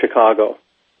in Chicago.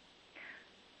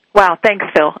 Wow, thanks,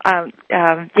 Phil.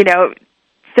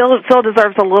 Phil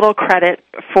deserves a little credit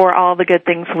for all the good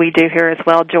things we do here as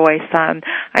well, Joyce.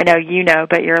 I know you know,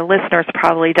 but your listeners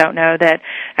probably don't know that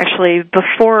actually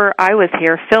before I was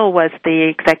here, Phil was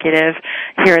the executive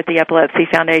here at the Epilepsy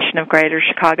Foundation of Greater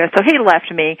Chicago. So he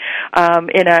left me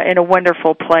in a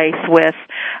wonderful place with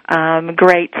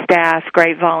great staff,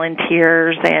 great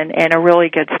volunteers, and a really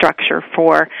good structure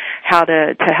for how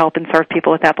to help and serve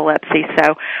people with epilepsy.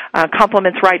 So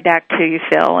compliments right back to you,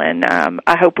 Phil, and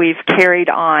I hope we've carried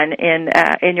on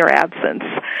in your absence.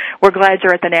 We're glad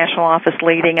you're at the national office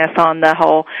leading us on the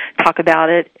whole Talk About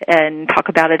It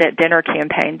at Dinner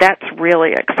campaign. That's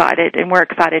really excited, and we're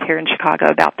excited here in Chicago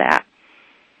about that.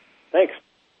 Thanks.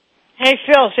 Hey,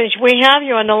 Phil, since we have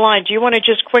you on the line, do you want to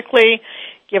just quickly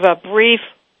give a brief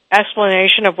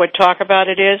explanation of what Talk About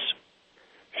It is?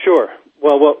 Sure.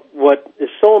 Well, what is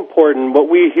so important, what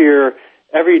we hear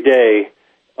every day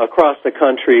across the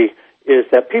country is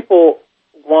that people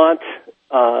want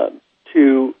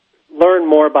to learn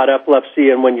more about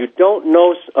epilepsy, and when you don't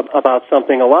know about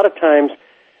something, a lot of times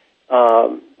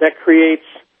that creates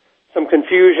some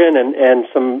confusion and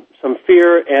some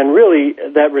fear, and really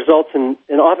that results in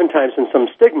oftentimes in some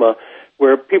stigma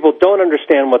where people don't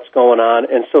understand what's going on,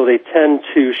 and so they tend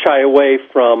to shy away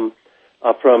from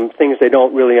things they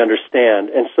don't really understand.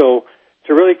 And so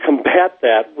to really combat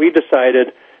that, we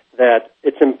decided that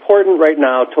it's important right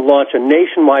now to launch a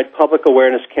nationwide public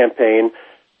awareness campaign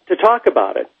to talk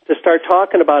about it, to start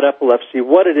talking about epilepsy,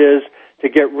 what it is, to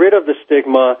get rid of the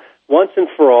stigma once and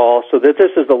for all, so that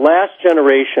this is the last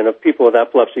generation of people with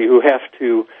epilepsy who have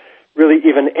to really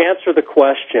even answer the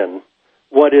question,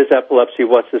 what is epilepsy,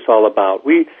 what's this all about?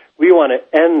 We want to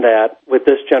end that with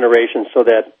this generation so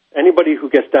that anybody who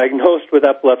gets diagnosed with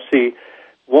epilepsy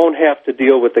won't have to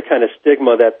deal with the kind of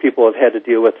stigma that people have had to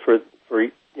deal with for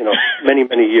many,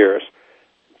 many years.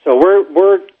 So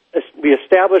we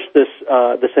established this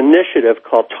initiative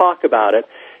called Talk About It,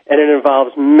 and it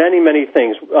involves many, many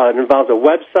things. It involves a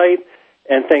website,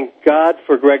 and thank God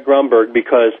for Greg Grumberg,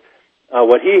 because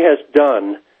what he has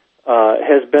done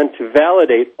has been to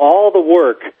validate all the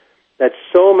work that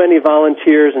so many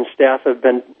volunteers and staff have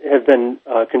been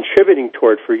contributing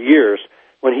toward for years.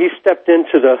 When he stepped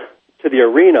into the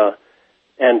arena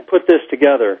and put this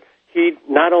together, he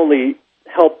not only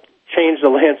helped change the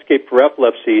landscape for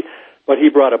epilepsy, but he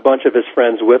brought a bunch of his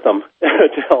friends with him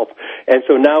to help. And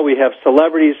so now we have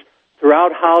celebrities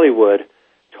throughout Hollywood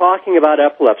talking about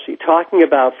epilepsy, talking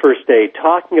about first aid,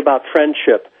 talking about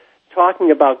friendship, talking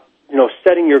about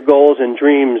setting your goals and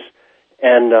dreams,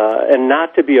 and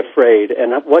not to be afraid,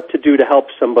 and what to do to help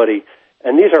somebody.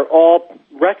 And these are all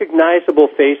recognizable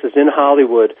faces in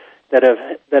Hollywood that have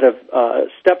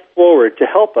stepped forward to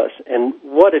help us. And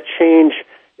what a change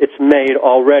it's made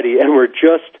already, and we're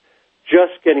just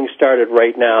getting started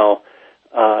right now.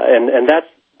 And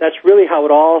that's really how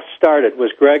it all started.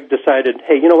 Was Greg decided,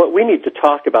 hey, you know what, we need to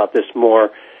talk about this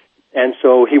more. And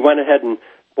so he went ahead and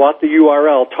bought the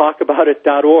URL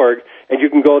talkaboutit.org, and you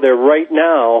can go there right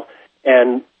now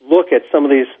and look at some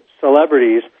of these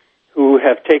celebrities who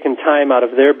have taken time out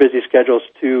of their busy schedules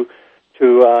to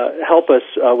help us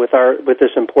with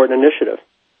this important initiative.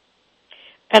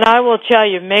 And I will tell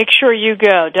you, make sure you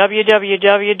go,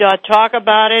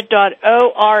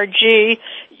 www.talkaboutit.org.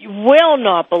 You will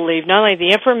not believe not only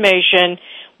the information,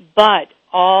 but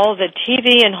all the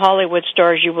TV and Hollywood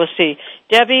stars you will see.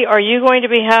 Debbie, are you going to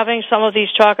be having some of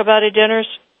these Talk About It dinners?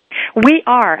 We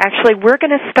are. Actually, we're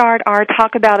going to start our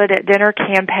Talk About It at Dinner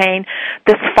campaign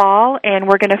this fall, and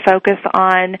we're going to focus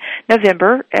on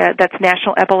November. That's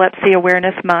National Epilepsy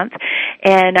Awareness Month.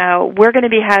 And we're going to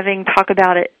be having Talk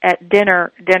About It at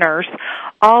dinners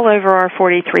all over our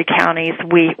 43 counties,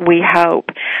 we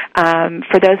hope.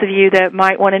 For those of you that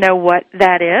might want to know what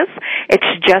that is, It's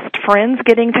just friends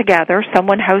getting together.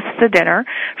 Someone hosts a dinner.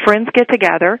 Friends get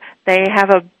together. They have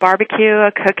a barbecue,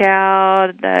 a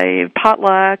cookout, a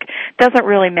potluck. Doesn't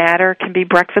really matter. It can be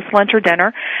breakfast, lunch, or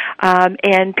dinner.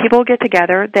 And people get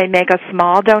together. They make a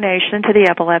small donation to the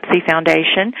Epilepsy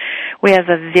Foundation. We have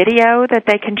a video that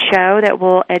they can show that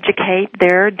will educate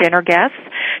their dinner guests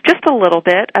just a little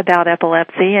bit about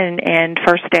epilepsy and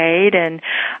first aid and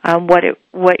what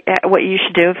you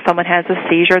should do if someone has a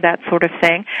seizure, that sort of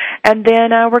thing. And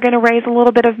then we're going to raise a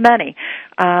little bit of money.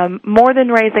 More than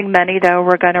raising money, though,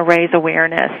 we're going to raise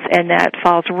awareness, and that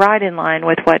falls right in line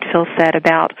with what Phil said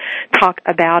about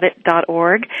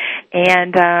talkaboutit.org,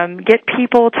 and get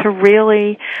people to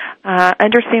really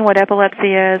understand what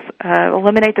epilepsy is,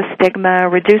 eliminate the stigma,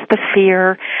 reduce the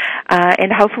fear,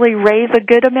 and hopefully raise a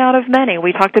good amount of money.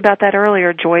 We talked about that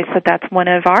earlier, Joyce, that that's one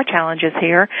of our challenges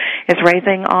here, is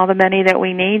raising all the money that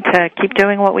we need to keep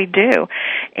doing what we do.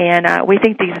 And we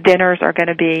think these dinners are going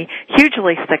to be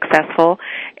hugely successful,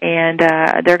 and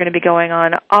they're going to be going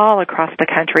on all across the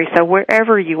country. So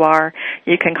wherever you are,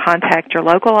 you can contact your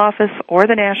local office or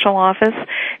the national office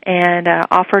and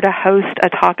offer to host a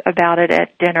Talk About It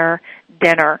at dinner.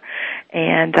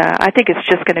 And I think it's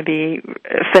just going to be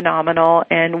phenomenal,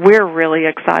 and we're really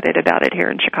excited about it here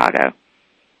in Chicago.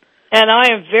 And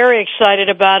I am very excited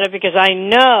about it because I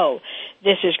know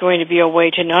this is going to be a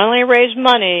way to not only raise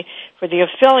money for the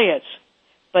affiliates,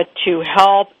 but to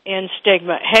help in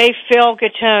stigma. Hey, Phil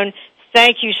Gattone,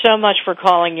 thank you so much for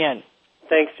calling in.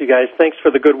 Thanks, you guys. Thanks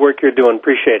for the good work you're doing.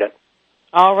 Appreciate it.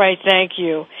 All right, thank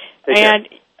you. Take care.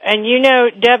 And you know,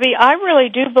 Debbie, I really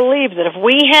do believe that if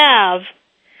we have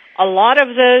a lot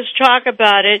of those Talk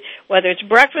About It, whether it's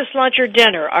breakfast, lunch, or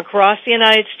dinner across the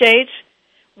United States,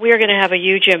 we're going to have a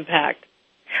huge impact.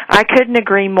 I couldn't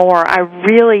agree more. I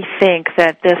really think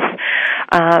that this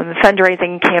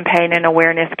fundraising campaign and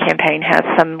awareness campaign has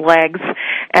some legs,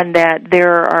 and that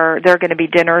there are going to be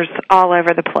dinners all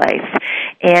over the place.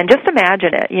 And just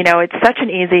imagine it. You know, it's such an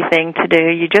easy thing to do.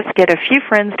 You just get a few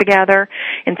friends together.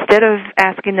 Instead of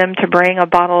asking them to bring a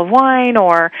bottle of wine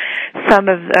or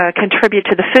contribute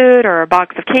to the food or a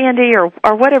box of candy or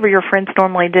whatever your friends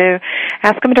normally do,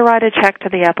 ask them to write a check to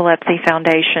the Epilepsy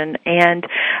Foundation. And,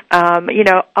 you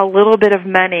know, a little bit of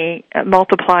money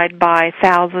multiplied by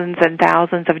thousands and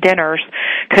thousands of dinners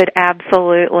could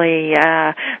absolutely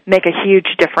make a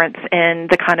huge difference in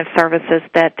the kind of services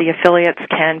that the affiliates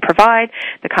can provide,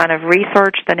 the kind of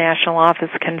research the national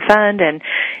office can fund, and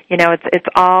you know it's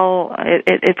all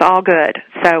good.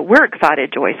 So we're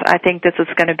excited, Joyce. I think this is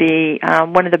going to be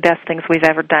one of the best things we've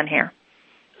ever done here.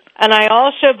 And I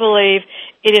also believe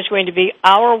it is going to be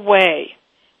our way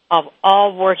of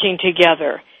all working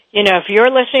together. You know, if you're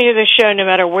listening to this show, no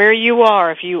matter where you are,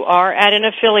 if you are at an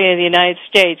affiliate in the United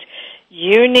States,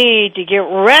 you need to get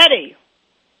ready.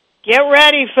 Get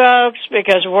ready, folks,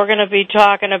 because we're going to be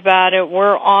talking about it.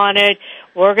 We're on it.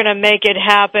 We're going to make it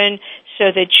happen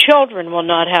so that children will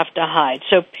not have to hide.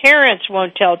 So parents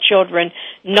won't tell children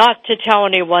not to tell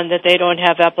anyone that they don't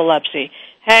have epilepsy.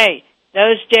 Hey,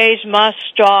 those days must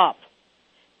stop.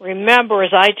 Remember,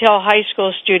 as I tell high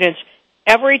school students,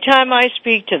 every time I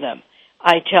speak to them,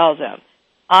 I tell them,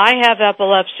 I have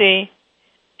epilepsy,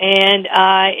 and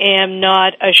I am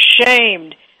not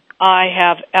ashamed I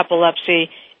have epilepsy,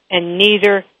 and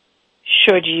neither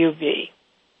should you be.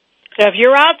 So if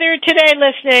you're out there today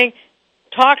listening,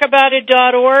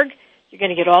 talkaboutit.org. You're going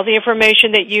to get all the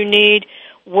information that you need.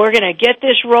 We're going to get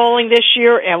this rolling this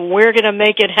year, and we're going to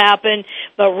make it happen.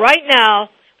 But right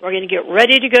now, we're going to get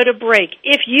ready to go to break.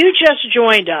 If you just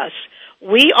joined us,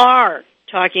 we are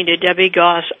talking to Debbie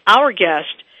Goss, our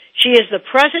guest. She is the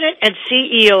president and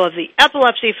CEO of the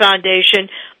Epilepsy Foundation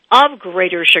of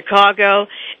Greater Chicago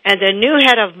and the new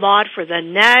head of MOD for the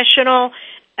National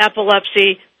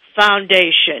Epilepsy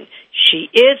Foundation. She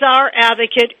is our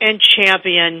advocate and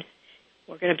champion.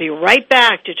 We're going to be right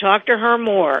back to talk to her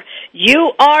more.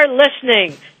 You are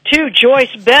listening to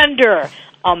Joyce Bender,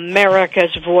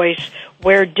 America's Voice,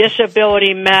 where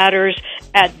disability matters,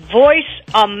 at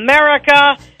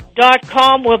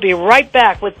voiceamerica.com. We'll be right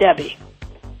back with Debbie.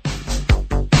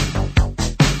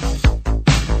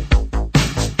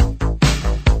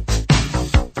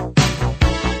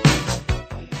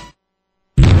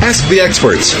 Ask the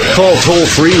experts. Call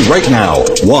toll-free right now,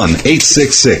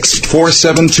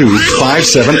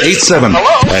 1-866-472-5787.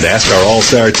 And ask our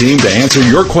all-star team to answer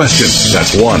your question.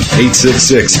 That's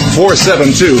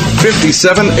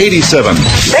 1-866-472-5787.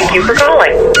 Thank you for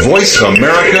calling.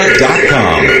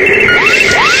 VoiceAmerica.com.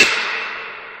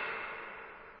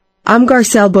 I'm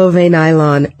Garcelle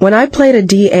Beauvais-Nylon. When I played a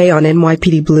DA on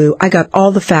NYPD Blue, I got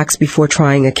all the facts before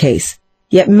trying a case.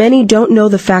 Yet many don't know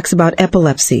the facts about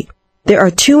epilepsy. There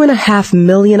are 2.5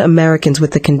 million Americans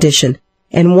with the condition,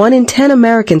 and 1 in 10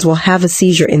 Americans will have a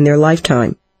seizure in their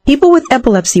lifetime. People with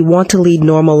epilepsy want to lead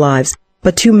normal lives,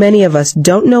 but too many of us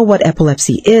don't know what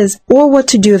epilepsy is or what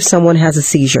to do if someone has a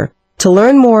seizure. To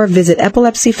learn more, visit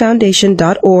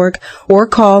epilepsyfoundation.org or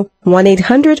call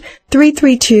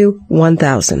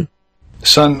 1-800-332-1000.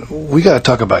 Son, we gotta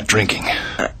talk about drinking.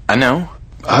 I know.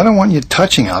 I don't want you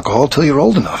touching alcohol till you're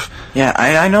old enough. Yeah,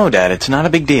 I know, Dad. It's not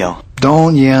a big deal.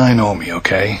 Don't I know me,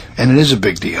 okay? And it is a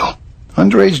big deal.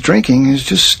 Underage drinking is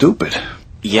just stupid.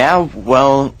 Yeah,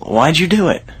 well, why'd you do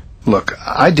it? Look,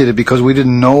 I did it because we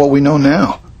didn't know what we know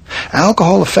now.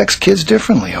 Alcohol affects kids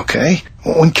differently, okay?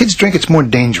 When kids drink, it's more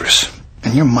dangerous.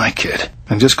 And you're my kid.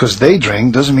 And just because they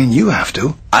drink doesn't mean you have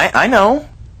to. I know.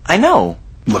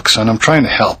 Look, son, I'm trying to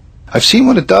help. I've seen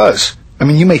what it does. I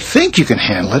mean, you may think you can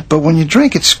handle it, but when you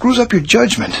drink, it screws up your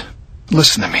judgment.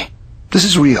 Listen to me. This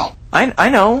is real. I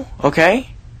know,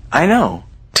 okay? I know.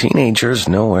 Teenagers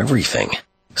know everything.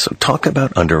 So talk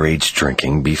about underage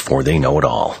drinking before they know it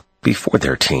all. Before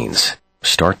they're teens.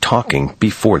 Start talking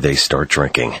before they start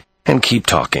drinking. And keep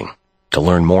talking. To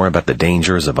learn more about the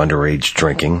dangers of underage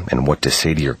drinking and what to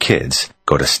say to your kids,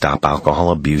 go to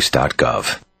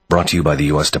stopalcoholabuse.gov. Brought to you by the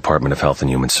U.S. Department of Health and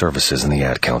Human Services and the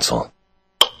Ad Council.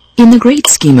 In the great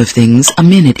scheme of things, a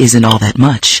minute isn't all that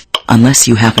much, unless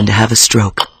you happen to have a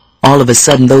stroke. All of a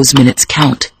sudden, those minutes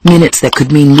count. Minutes that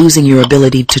could mean losing your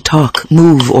ability to talk,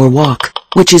 move, or walk.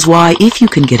 Which is why, if you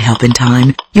can get help in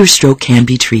time, your stroke can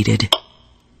be treated.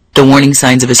 The warning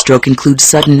signs of a stroke include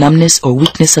sudden numbness or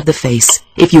weakness of the face.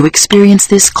 If you experience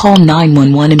this, call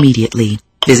 911 immediately.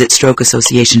 Visit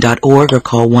strokeassociation.org or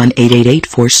call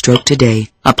 1-888-4STROKE today.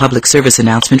 A public service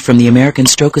announcement from the American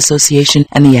Stroke Association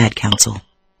and the Ad Council.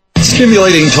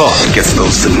 Stimulating talk. Gets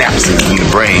those synapses in the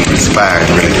brain firing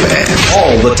really fast.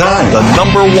 All the time. The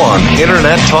 #1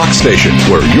 Internet talk station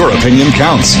where your opinion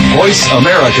counts.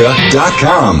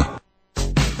 VoiceAmerica.com.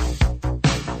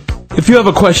 If you have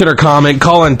a question or comment,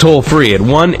 call in toll-free at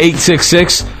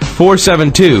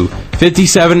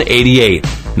 1-866-472-5788.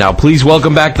 Now, please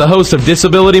welcome back the host of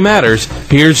Disability Matters.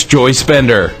 Here's Joyce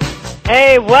Bender.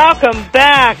 Hey, welcome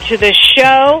back to the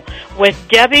show with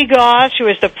Debbie Goss, who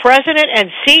is the president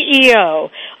and CEO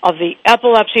of the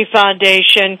Epilepsy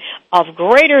Foundation of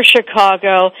Greater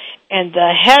Chicago and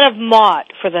the head of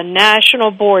MOT for the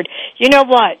National Board. You know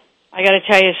what? I got to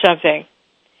tell you something.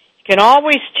 You can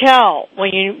always tell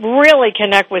when you really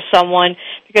connect with someone,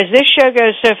 because this show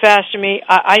goes so fast to me,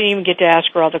 I didn't even get to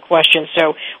ask her all the questions.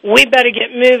 So we better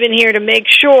get moving here to make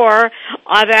sure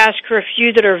I've asked her a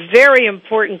few that are very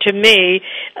important to me.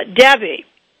 Debbie,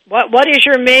 what is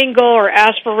your main goal or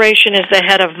aspiration as the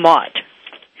head of MOT?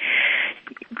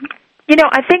 You know,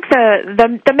 I think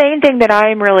the main thing that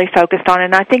I'm really focused on,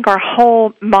 and I think our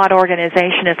whole MOT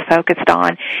organization is focused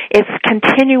on, is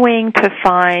continuing to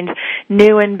find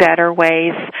new and better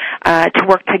ways to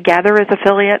work together as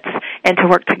affiliates and to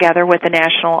work together with the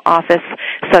national office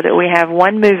so that we have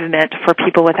one movement for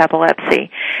people with epilepsy.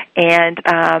 And,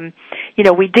 you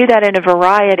know, we do that in a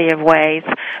variety of ways,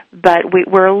 but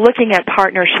we're looking at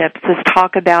partnerships. This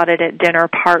talk about it at dinner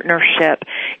partnership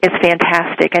is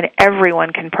fantastic, and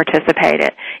everyone can participate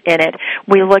in it.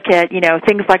 We look at, you know,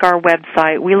 things like our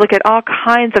website. We look at all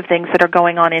kinds of things that are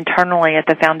going on internally at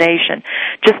the foundation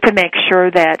just to make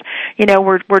sure that, you know,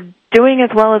 we're doing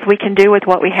as well as we can do with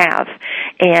what we have.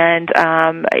 And,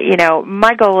 you know,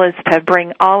 my goal is to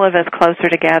bring all of us closer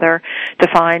together to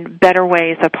find better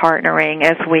ways of partnering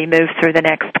as we move through the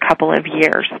next couple of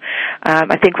years.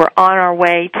 I think we're on our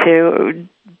way to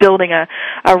building a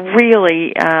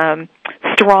really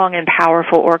strong and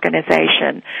powerful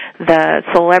organization. The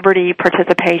celebrity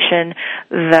participation,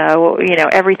 you know,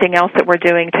 everything else that we're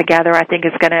doing together, I think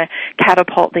is going to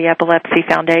catapult the Epilepsy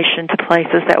Foundation to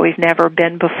places that we've never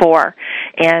been before.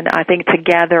 And I think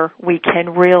together we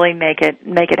can really make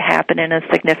it happen in a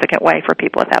significant way for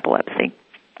people with epilepsy.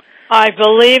 I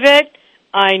believe it.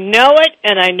 I know it,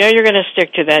 and I know you're going to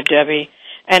stick to that, Debbie.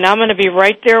 And I'm going to be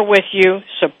right there with you,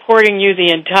 supporting you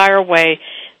the entire way.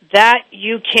 That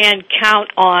you can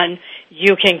count on.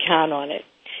 You can count on it.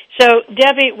 So,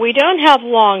 Debbie, we don't have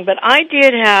long, but I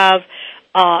did have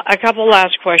a couple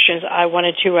last questions I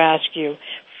wanted to ask you.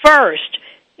 First,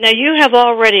 now you have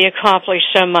already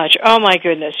accomplished so much. Oh, my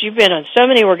goodness. You've been on so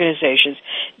many organizations,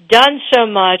 done so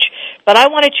much. But I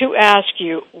wanted to ask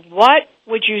you, what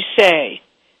would you say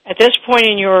at this point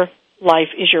in your life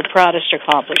is your proudest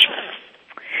accomplishment?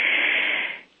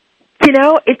 You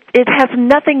know, it has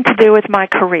nothing to do with my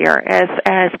career.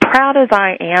 As proud as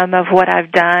I am of what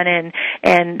I've done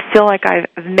and feel like I've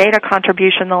made a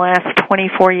contribution the last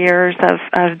 24 years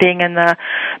of being in the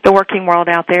the working world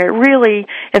out there. It really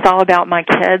is all about my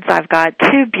kids. I've got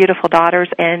 2 beautiful daughters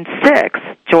and 6,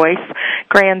 Joyce,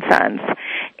 grandsons.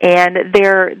 And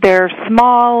they're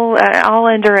small, all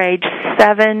under age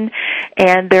 7,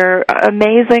 and they're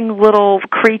amazing little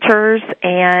creatures,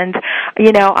 and,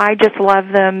 you know, I just love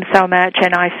them so much,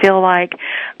 and I feel like,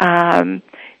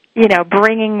 you know,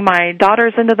 bringing my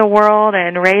daughters into the world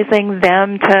and raising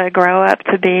them to grow up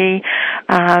to be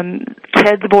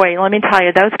kids. Boy, let me tell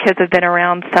you, those kids have been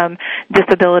around some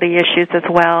disability issues as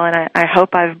well, and I hope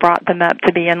I've brought them up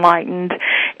to be enlightened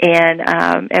and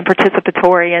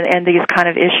participatory in these kind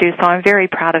of issues. So I'm very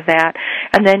proud of that.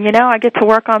 And then, you know, I get to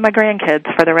work on my grandkids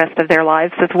for the rest of their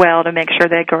lives as well to make sure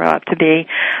they grow up to be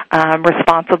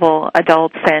responsible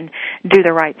adults and do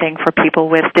the right thing for people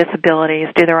with disabilities,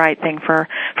 do the right thing for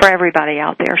everybody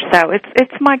out there. So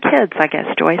it's my kids, I guess,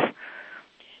 Joyce.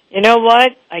 You know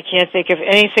what? I can't think of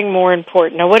anything more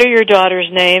important. Now, what are your daughters'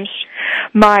 names?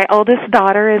 My oldest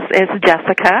daughter is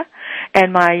Jessica,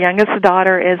 and my youngest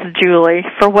daughter is Julie.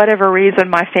 For whatever reason,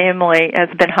 my family has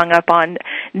been hung up on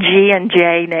G and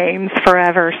J names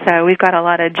forever, so we've got a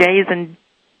lot of J's and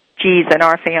G's in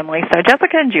our family. So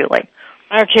Jessica and Julie.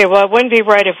 Okay, well, it wouldn't be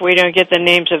right if we don't get the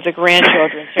names of the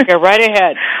grandchildren, so go right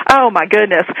ahead. Oh, my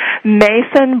goodness.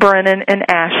 Mason, Brennan, and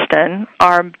Ashton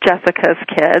are Jessica's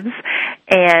kids,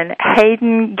 and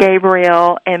Hayden,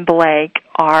 Gabriel, and Blake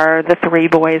are the 3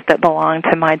 boys that belong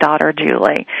to my daughter,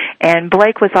 Julie. And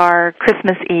Blake was our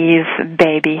Christmas Eve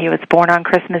baby. He was born on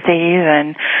Christmas Eve,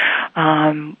 and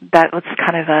that was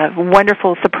kind of a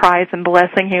wonderful surprise and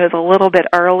blessing. He was a little bit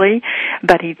early,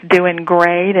 but he's doing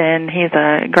great, and he's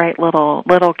a great little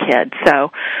kid.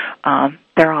 So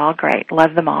they're all great.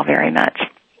 Love them all very much.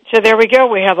 So there we go.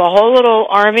 We have a whole little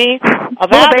army of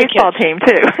advocates. Baseball team,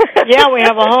 too. Yeah, we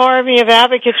have a whole army of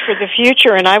advocates for the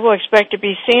future, and I will expect to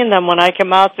be seeing them when I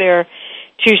come out there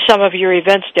to some of your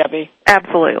events, Debbie.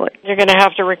 Absolutely. You're going to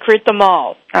have to recruit them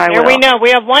all. I will. We know.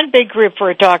 We have one big group for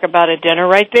a talk about at dinner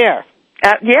right there.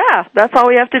 Yeah, that's all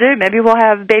we have to do. Maybe we'll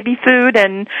have baby food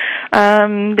and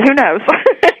who knows?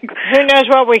 Who knows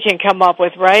what we can come up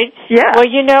with, right? Yeah. Well,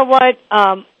 you know what?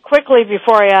 Quickly,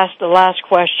 before I ask the last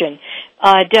question,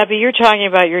 Debbie, you're talking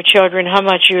about your children, how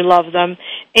much you love them,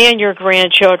 and your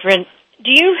grandchildren.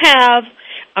 Do you have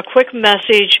a quick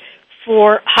message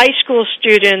for high school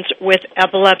students with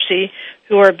epilepsy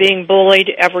who are being bullied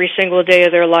every single day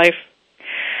of their life?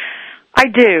 I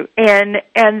do, and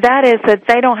that is that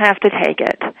they don't have to take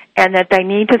it, and that they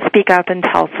need to speak up and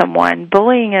tell someone.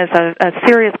 Bullying is a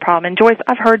serious problem. And Joyce,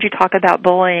 I've heard you talk about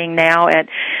bullying now at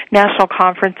national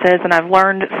conferences, and I've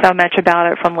learned so much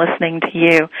about it from listening to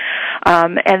you.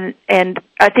 And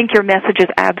I think your message is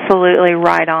absolutely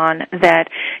right on, that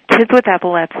kids with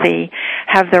epilepsy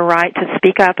have the right to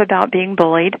speak up about being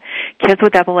bullied. Kids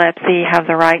with epilepsy have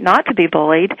the right not to be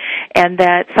bullied, and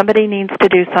that somebody needs to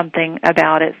do something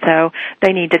about it. So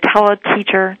they need to tell a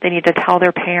teacher, they need to tell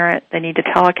their parent, they need to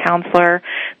tell a counselor,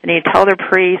 they need to tell their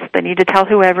priest, they need to tell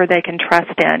whoever they can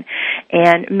trust in,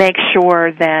 and make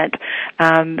sure that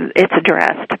it's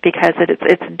addressed, because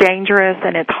it's dangerous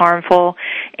and it's harmful,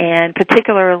 and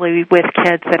particularly with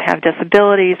kids that have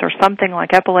disabilities or something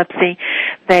like epilepsy,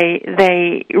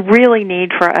 they really need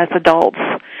for us adults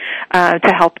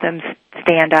to help them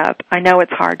stand up. I know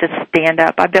it's hard to stand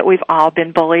up. I bet we've all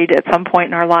been bullied at some point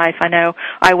in our life. I know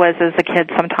I was as a kid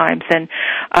sometimes,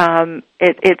 and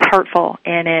it's hurtful,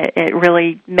 and it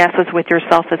really messes with your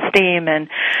self-esteem,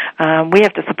 and we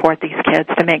have to support these kids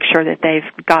to make sure that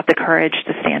they've got the courage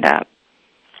to stand up.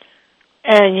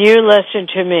 And you listen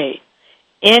to me.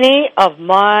 Any of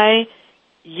my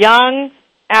young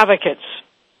advocates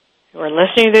who are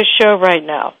listening to this show right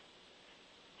now,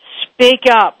 speak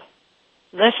up.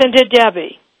 Listen to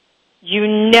Debbie.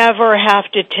 You never have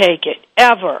to take it,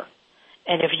 ever.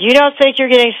 And if you don't think you're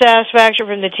getting satisfaction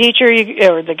from the teacher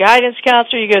or the guidance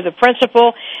counselor, you go to the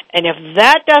principal. And if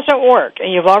that doesn't work,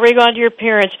 and you've already gone to your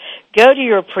parents, go to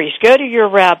your priest, go to your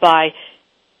rabbi,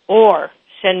 or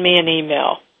send me an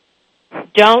email.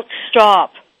 Don't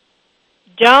stop.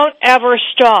 Don't ever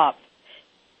stop,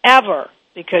 ever,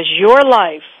 because your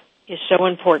life is so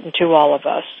important to all of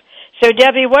us. So,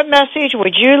 Debbie, what message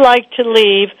would you like to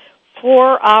leave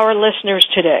for our listeners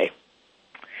today?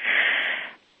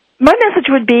 My message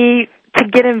would be to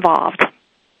get involved.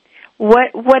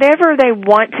 Whatever they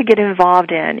want to get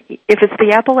involved in, if it's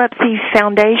the Epilepsy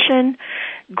Foundation,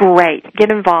 great,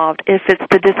 get involved. If it's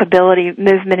the disability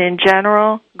movement in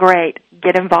general, great,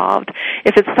 get involved.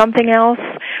 If it's something else,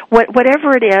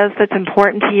 whatever it is that's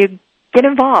important to you, get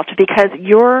involved, because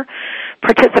your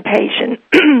participation,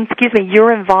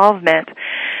 your involvement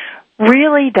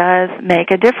really does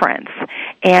make a difference.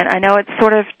 And I know it's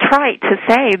sort of trite to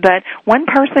say, but one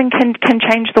person can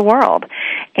change the world.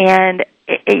 And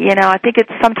I think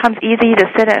it's sometimes easy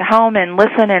to sit at home and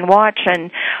listen and watch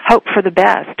and hope for the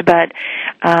best, but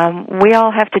we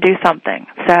all have to do something.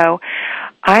 So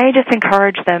I just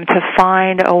encourage them to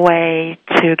find a way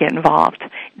to get involved.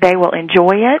 They will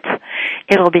enjoy it.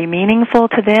 It'll be meaningful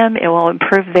to them. It will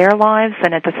improve their lives,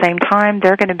 and at the same time,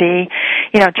 they're going to be,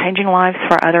 changing lives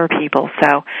for other people.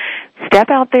 So step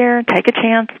out there, take a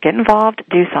chance, get involved,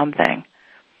 do something.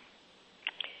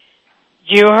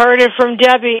 You heard it from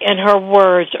Debbie, and her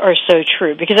words are so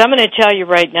true. Because I'm going to tell you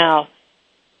right now,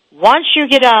 once you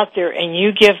get out there and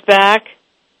you give back,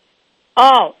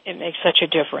 it makes such a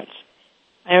difference.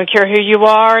 I don't care who you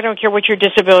are. I don't care what your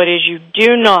disability is. You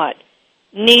do not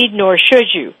need, nor should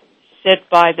you, sit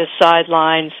by the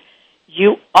sidelines.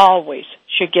 You always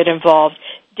should get involved.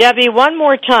 Debbie, one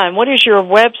more time, what is your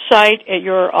website at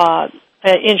your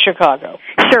in Chicago?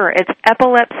 Sure, it's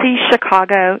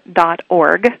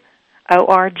epilepsychicago.org.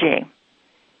 O-R-G.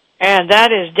 And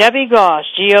that is Debbie Goss,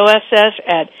 G-O-S-S,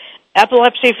 at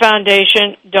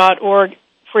epilepsyfoundation.org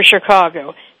for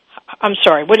Chicago. I'm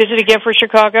sorry, what is it again for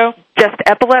Chicago? Just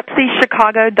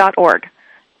epilepsychicago.org.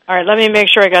 All right, let me make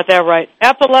sure I got that right.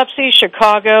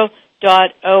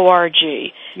 epilepsychicago.org.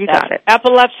 You got it.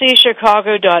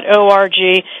 epilepsychicago.org.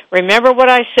 Remember what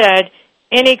I said,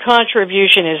 any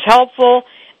contribution is helpful,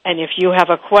 and if you have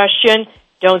a question,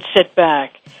 don't sit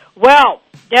back. Well,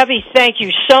 Debbie, thank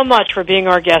you so much for being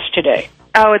our guest today.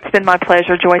 Oh, it's been my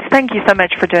pleasure, Joyce. Thank you so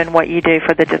much for doing what you do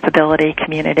for the disability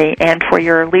community and for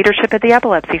your leadership at the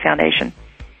Epilepsy Foundation.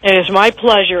 It is my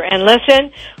pleasure. And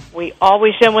listen, we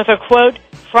always end with a quote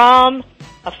from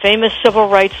a famous civil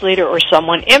rights leader or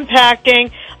someone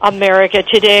impacting America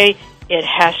today. It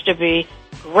has to be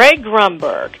Greg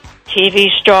Grunberg, TV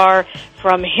star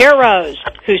from Heroes,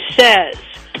 who says,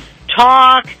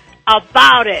 talk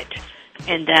about it.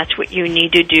 And that's what you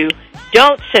need to do.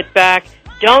 Don't sit back.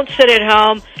 Don't sit at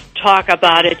home. Talk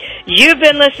about it. You've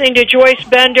been listening to Joyce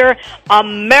Bender,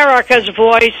 America's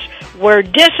Voice, where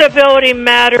disability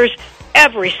matters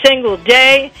every single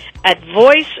day at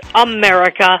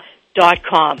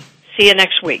voiceamerica.com. See you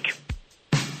next week.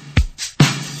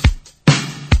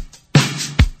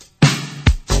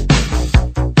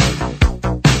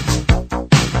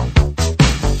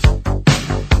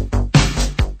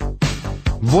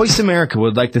 Voice America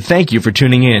would like to thank you for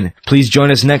tuning in. Please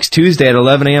join us next Tuesday at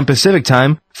 11 a.m. Pacific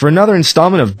Time for another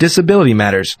installment of Disability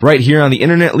Matters, right here on the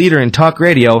Internet leader in talk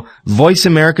radio,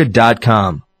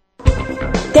 voiceamerica.com.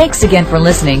 Thanks again for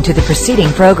listening to the preceding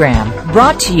program,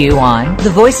 brought to you on the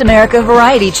Voice America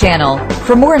Variety Channel.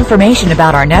 For more information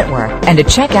about our network and to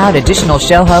check out additional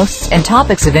show hosts and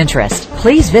topics of interest,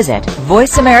 please visit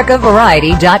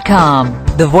voiceamericavariety.com.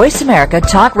 The Voice America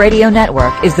Talk Radio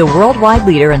Network is the worldwide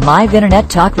leader in live Internet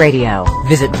talk radio.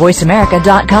 Visit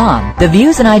voiceamerica.com. The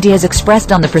views and ideas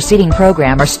expressed on the preceding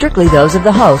program are strictly those of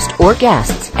the host or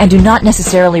guests and do not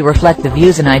necessarily reflect the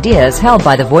views and ideas held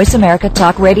by the Voice America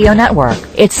Talk Radio Network,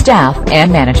 its staff, and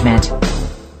management.